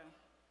 4. All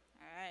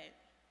right.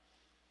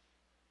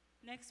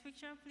 Next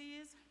picture,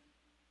 please.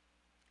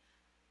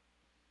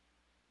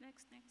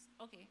 Next.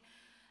 Okay.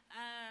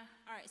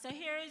 All right, so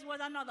here was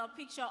another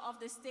picture of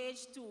the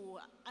stage 2.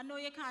 I know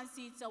you can't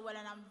see it so well,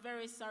 and I'm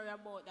very sorry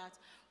about that.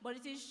 But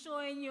it is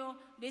showing you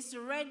this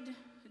red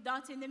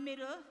dot in the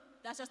middle.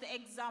 That's just the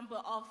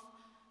example of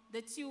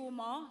the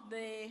tumor,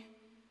 the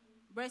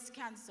breast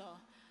cancer.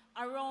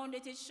 Around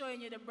it is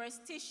showing you the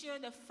breast tissue,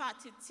 the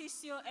fatty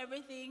tissue,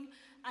 everything,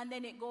 and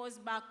then it goes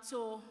back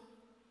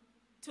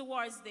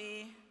towards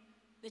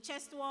the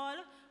chest wall,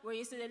 where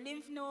you see the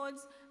lymph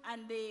nodes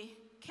and the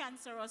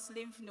cancerous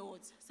lymph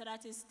nodes. So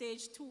that is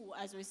stage 2,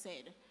 as we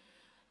said.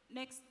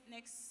 Next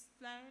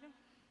slide.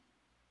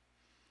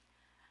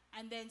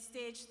 And then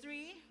stage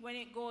 3, when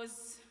it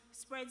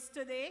spreads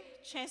to the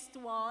chest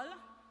wall.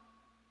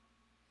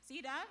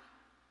 See that?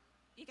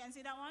 You can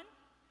see that one?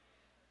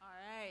 All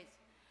right.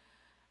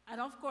 And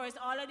of course,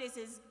 all of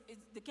this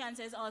the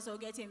cancer is also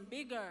getting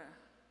bigger.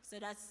 So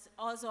that's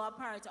also a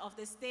part of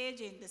the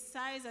staging, the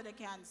size of the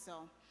cancer.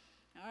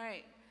 All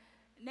right.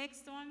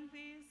 Next one,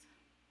 please.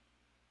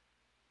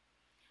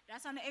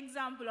 That's an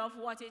example of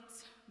what it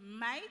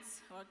might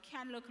or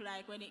can look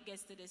like when it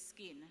gets to the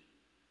skin.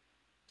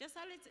 Just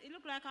a little, it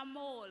looks like a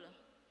mole.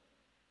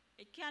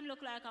 It can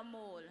look like a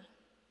mole.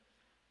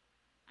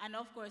 And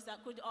of course,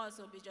 that could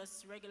also be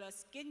just regular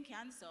skin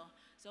cancer.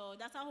 So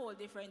that's a whole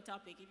different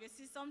topic. If you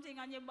see something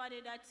on your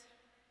body that,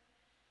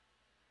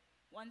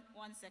 one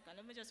second,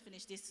 let me just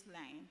finish this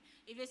line.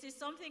 If you see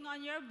something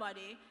on your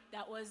body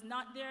that was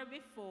not there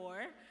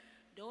before,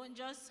 don't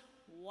just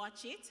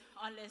watch it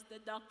unless the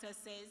doctor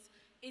says,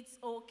 it's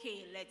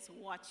okay, let's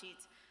watch it.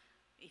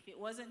 If it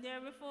wasn't there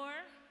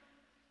before,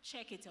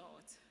 check it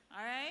out.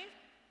 All right?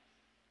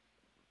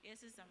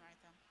 Yes, Sister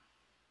Martha.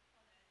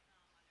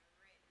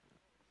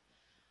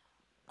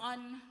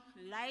 On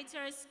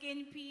lighter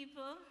skinned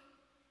people,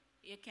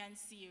 you can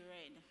see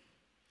red.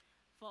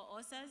 For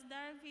us as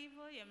dark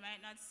people, you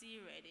might not see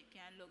red. It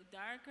can look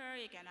darker,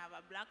 you can have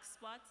a black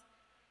spot.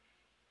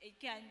 It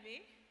can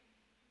be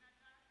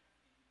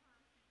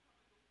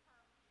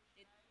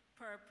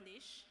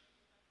purplish,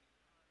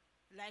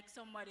 like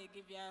somebody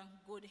give you a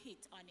good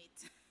hit on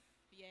it.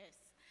 Yes,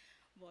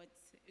 but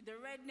the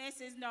redness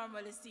is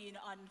normally seen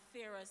on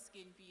fairer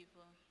skinned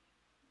people.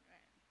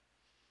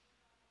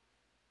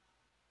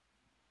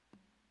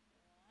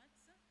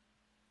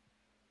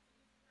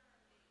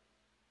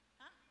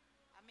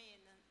 I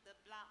mean, the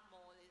black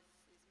mole is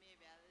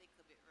maybe a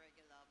little bit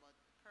regular, but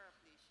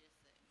purplish, you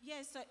say.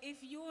 Yes, so if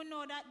you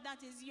know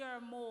that is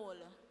your mole,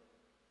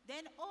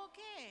 then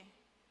okay.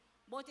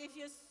 But if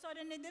you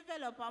suddenly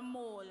develop a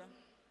mole,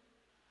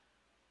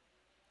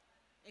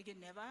 you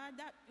never had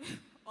that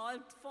all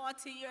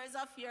 40 years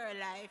of your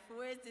life,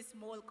 where is this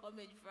mole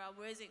coming from?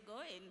 Where is it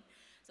going?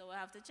 So we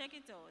have to check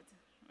it out,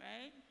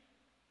 right?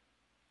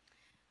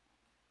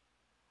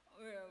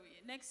 Where are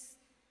we? Next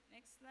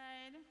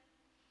slide.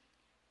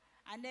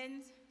 And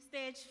then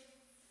stage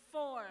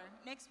 4.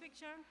 Next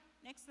picture.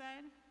 Next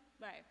slide.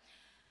 Right.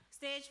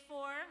 Stage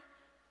 4,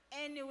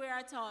 anywhere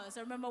at all.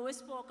 So remember, we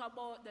spoke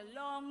about the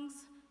lungs,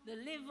 the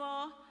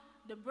liver,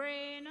 the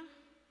brain,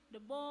 the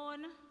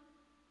bone.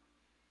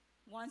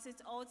 Once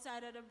it's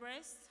outside of the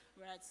breast,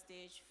 we're at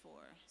stage 4.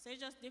 So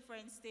it's just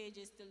different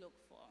stages to look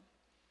for.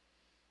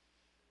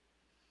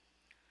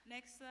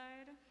 Next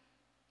slide.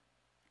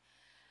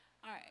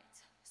 All right.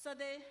 So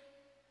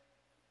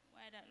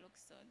why that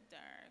looks so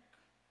dark?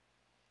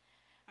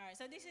 All right,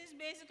 so this is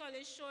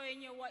basically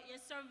showing you what your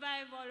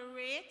survival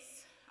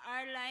rates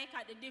are like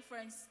at the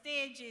different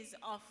stages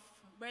of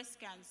breast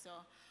cancer.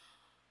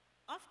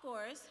 Of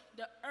course,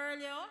 the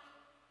earlier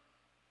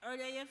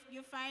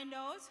you find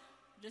out,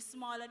 the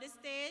smaller the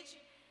stage,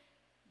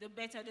 the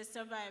better the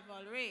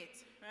survival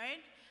rate,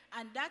 right?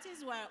 And that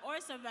is why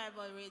our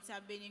survival rates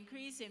have been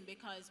increasing,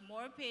 because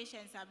more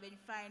patients have been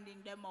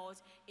finding them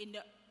out in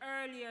the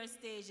earlier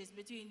stages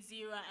between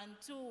 0 and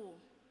 2.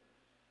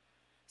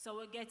 So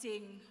we're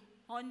getting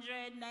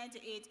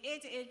 198,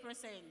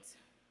 88%.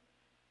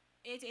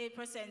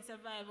 88%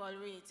 survival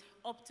rate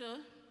up to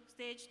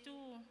stage 2.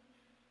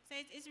 So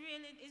it's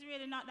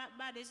really not that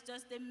bad. It's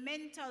just the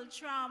mental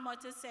trauma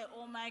to say,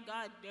 oh my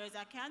God, there's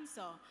a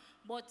cancer.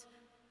 But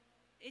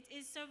it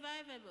is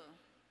survivable,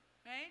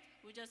 right?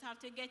 We just have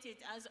to get it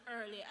as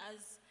early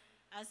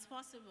as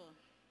possible.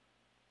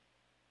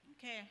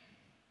 Okay.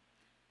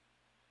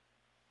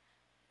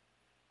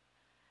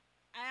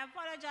 I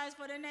apologize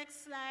for the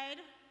next slide,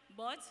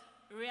 but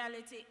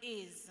reality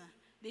is,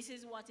 this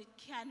is what it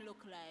can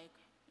look like.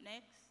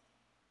 Next.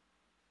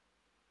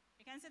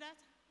 You can see that?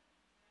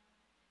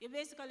 You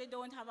basically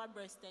don't have a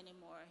breast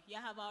anymore. You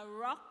have a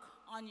rock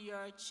on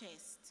your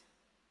chest.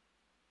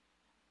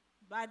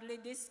 Badly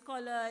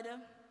discolored.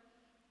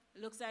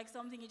 Looks like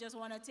something you just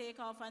want to take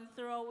off and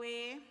throw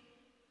away.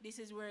 This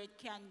is where it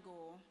can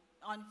go,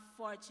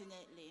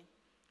 unfortunately.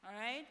 All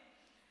right?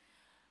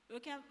 We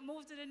can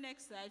move to the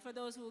next slide. For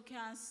those who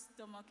can't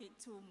stomach it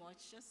too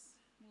much, just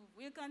move.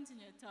 We'll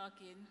continue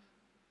talking.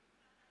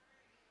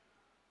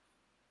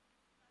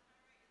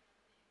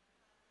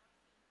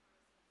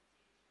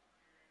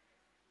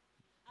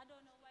 I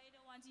don't know why you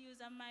don't want to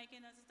use a mic,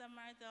 Sister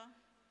Martha.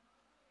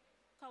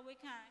 Because we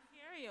can't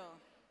hear you.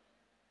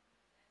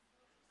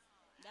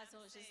 That's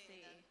all she's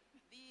saying.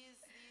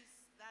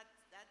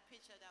 That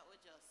picture that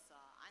we just saw,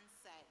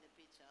 inside the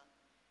picture,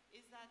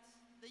 is that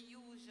the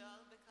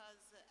usual? Because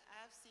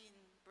I've seen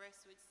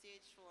breasts with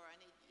stage 4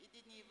 and it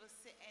didn't even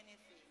say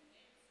anything.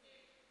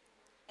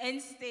 End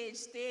stage,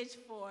 stage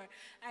 4.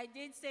 I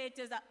did say it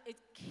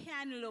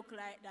can look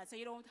like that, so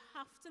you don't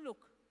have to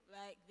look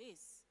like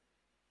this.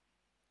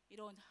 You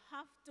don't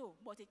have to,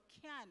 but it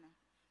can.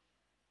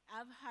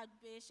 I've had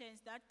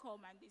patients that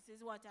come and this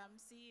is what I'm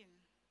seeing.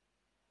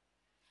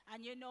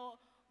 And you know,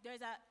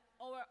 there's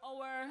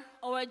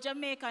our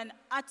Jamaican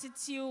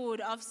attitude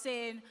of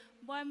saying,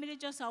 boy, I'm gonna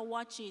just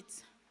watch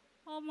it.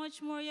 How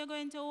much more you're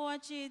going to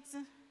watch it?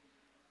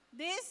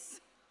 This?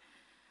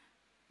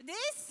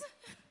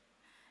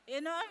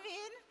 You know what I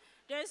mean?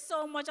 There's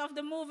so much of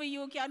the movie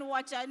you can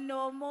watch and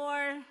no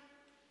more.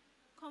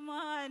 Come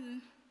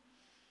on.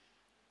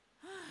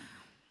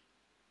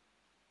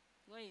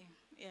 Wait,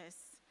 yes.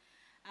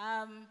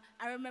 I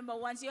remember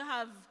once you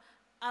have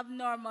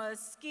abnormal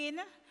skin,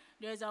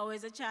 there's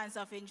always a chance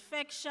of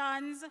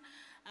infections.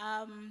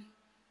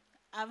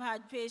 I've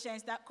had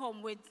patients that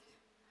come with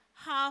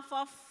half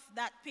of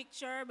that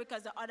picture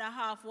because the other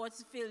half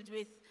was filled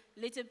with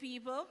little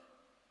people.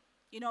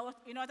 You know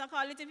what I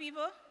call little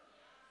people?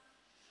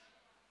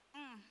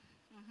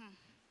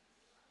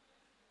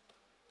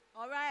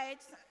 All right.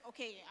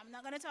 Okay, I'm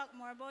not going to talk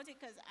more about it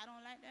because I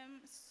don't like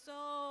them.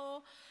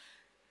 So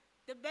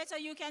the better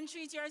you can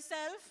treat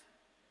yourself,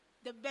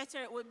 the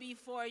better it would be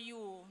for you.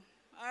 All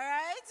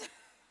right?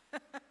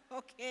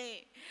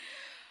 Okay.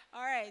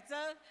 All right.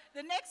 So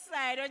the next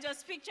slide are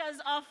just pictures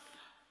of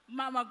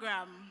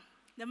mammogram.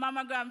 The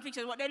mammogram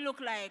pictures, what they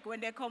look like when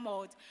they come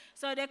out.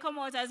 So they come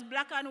out as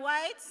black and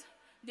white,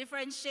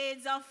 different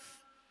shades of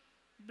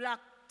black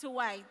to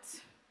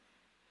white.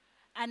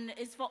 And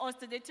it's for us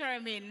to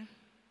determine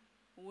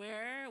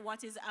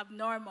what is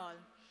abnormal.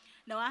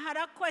 Now, I had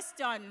a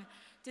question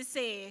to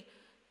say.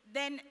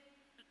 Then,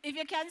 if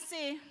you can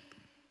see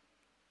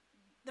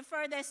the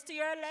furthest to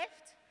your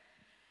left,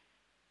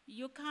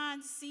 you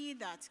can't see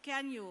that,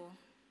 can you?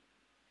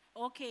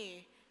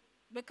 Okay,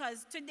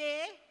 because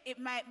today it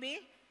might be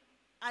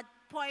at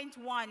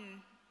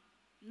 0.1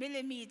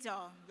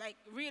 millimeter, like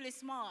really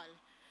small.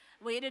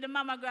 We did the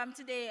mammogram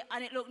today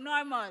and it looked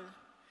normal.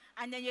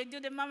 And then you do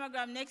the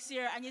mammogram next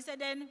year and you say,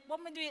 then, but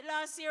we do it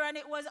last year and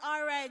it was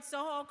all right, so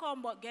how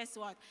come? But guess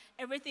what?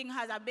 Everything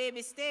has a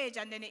baby stage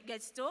and then it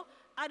gets to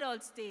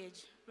adult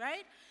stage,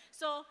 right?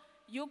 So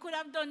you could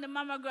have done the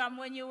mammogram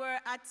when you were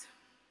at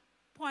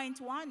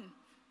 0.1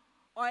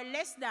 or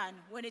less than,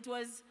 when it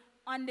was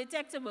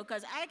undetectable,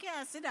 because I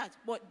can't see that,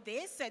 but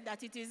they said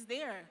that it is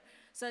there.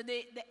 So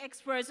the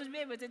experts would be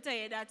able to tell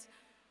you that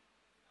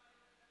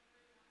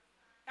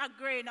a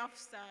grain of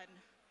sand.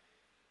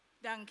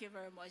 Thank you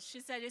very much. She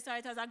said you saw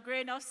it as a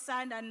grain of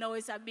sand and now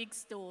it's a big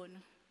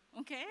stone.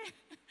 Okay?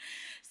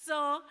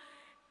 So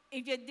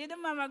if you did a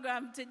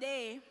mammogram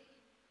today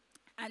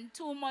and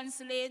 2 months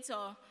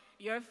later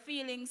you're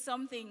feeling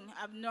something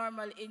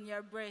abnormal in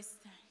your breast,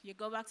 you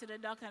go back to the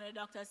doctor and the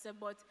doctor said,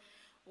 but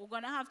we're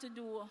going to have to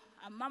do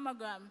a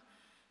mammogram.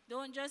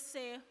 Don't just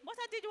say, but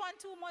I did one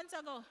 2 months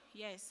ago.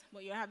 Yes,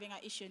 but you're having an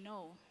issue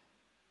now.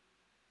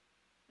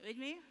 With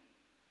me?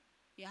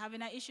 You're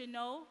having an issue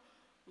now?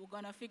 We're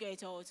going to figure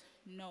it out.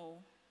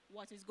 No.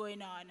 What is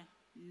going on?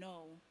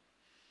 No.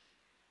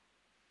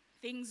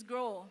 Things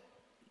grow.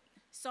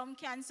 Some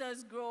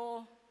cancers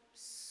grow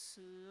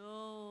slowly.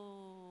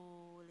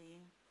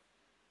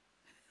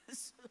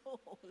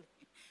 slowly.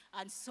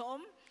 And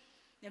some,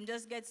 them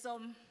just get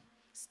some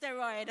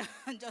steroid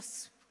and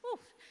just, whoosh,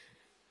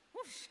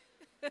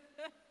 whoosh.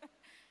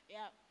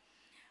 Yeah.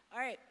 All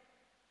right.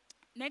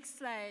 Next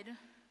slide.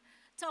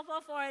 Top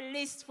of our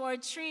list for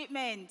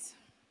treatment,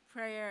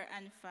 prayer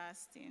and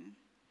fasting.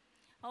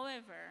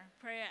 However,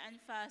 prayer and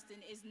fasting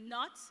is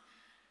not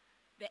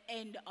the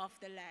end of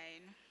the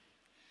line.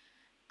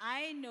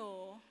 I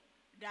know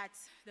that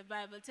the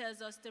Bible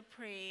tells us to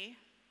pray,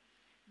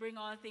 bring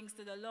all things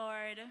to the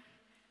Lord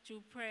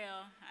through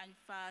prayer and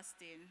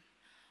fasting.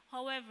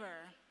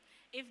 However,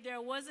 if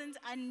there wasn't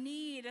a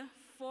need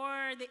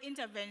for the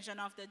intervention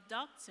of the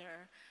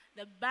doctor,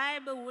 the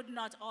Bible would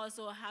not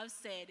also have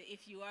said,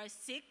 if you are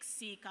sick,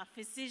 seek a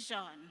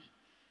physician.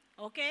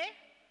 Okay?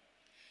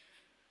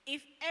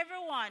 If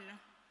everyone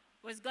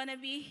was going to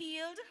be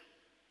healed,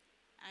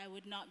 I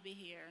would not be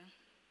here.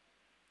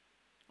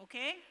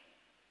 Okay?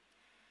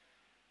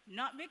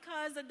 Not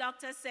because the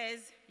doctor says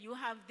you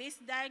have this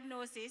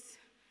diagnosis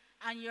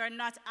and you're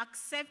not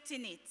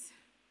accepting it.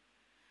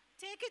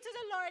 Take it to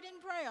the Lord in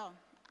prayer.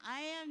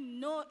 I have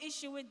no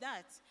issue with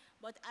that,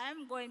 but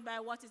I'm going by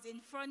what is in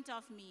front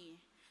of me.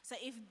 So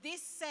if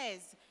this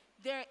says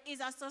there is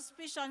a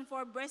suspicion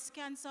for breast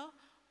cancer,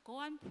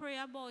 go and pray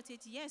about it,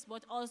 yes,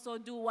 but also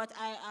do what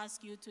I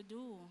ask you to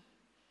do.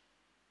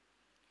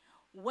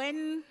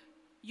 When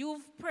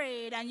you've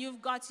prayed and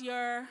you've got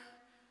your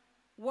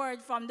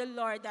word from the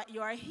Lord that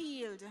you are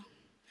healed,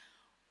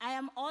 I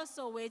am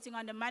also waiting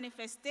on the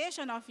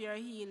manifestation of your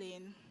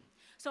healing.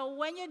 So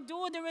when you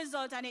do the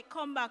result and it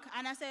come back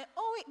and I say,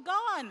 oh, it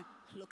gone,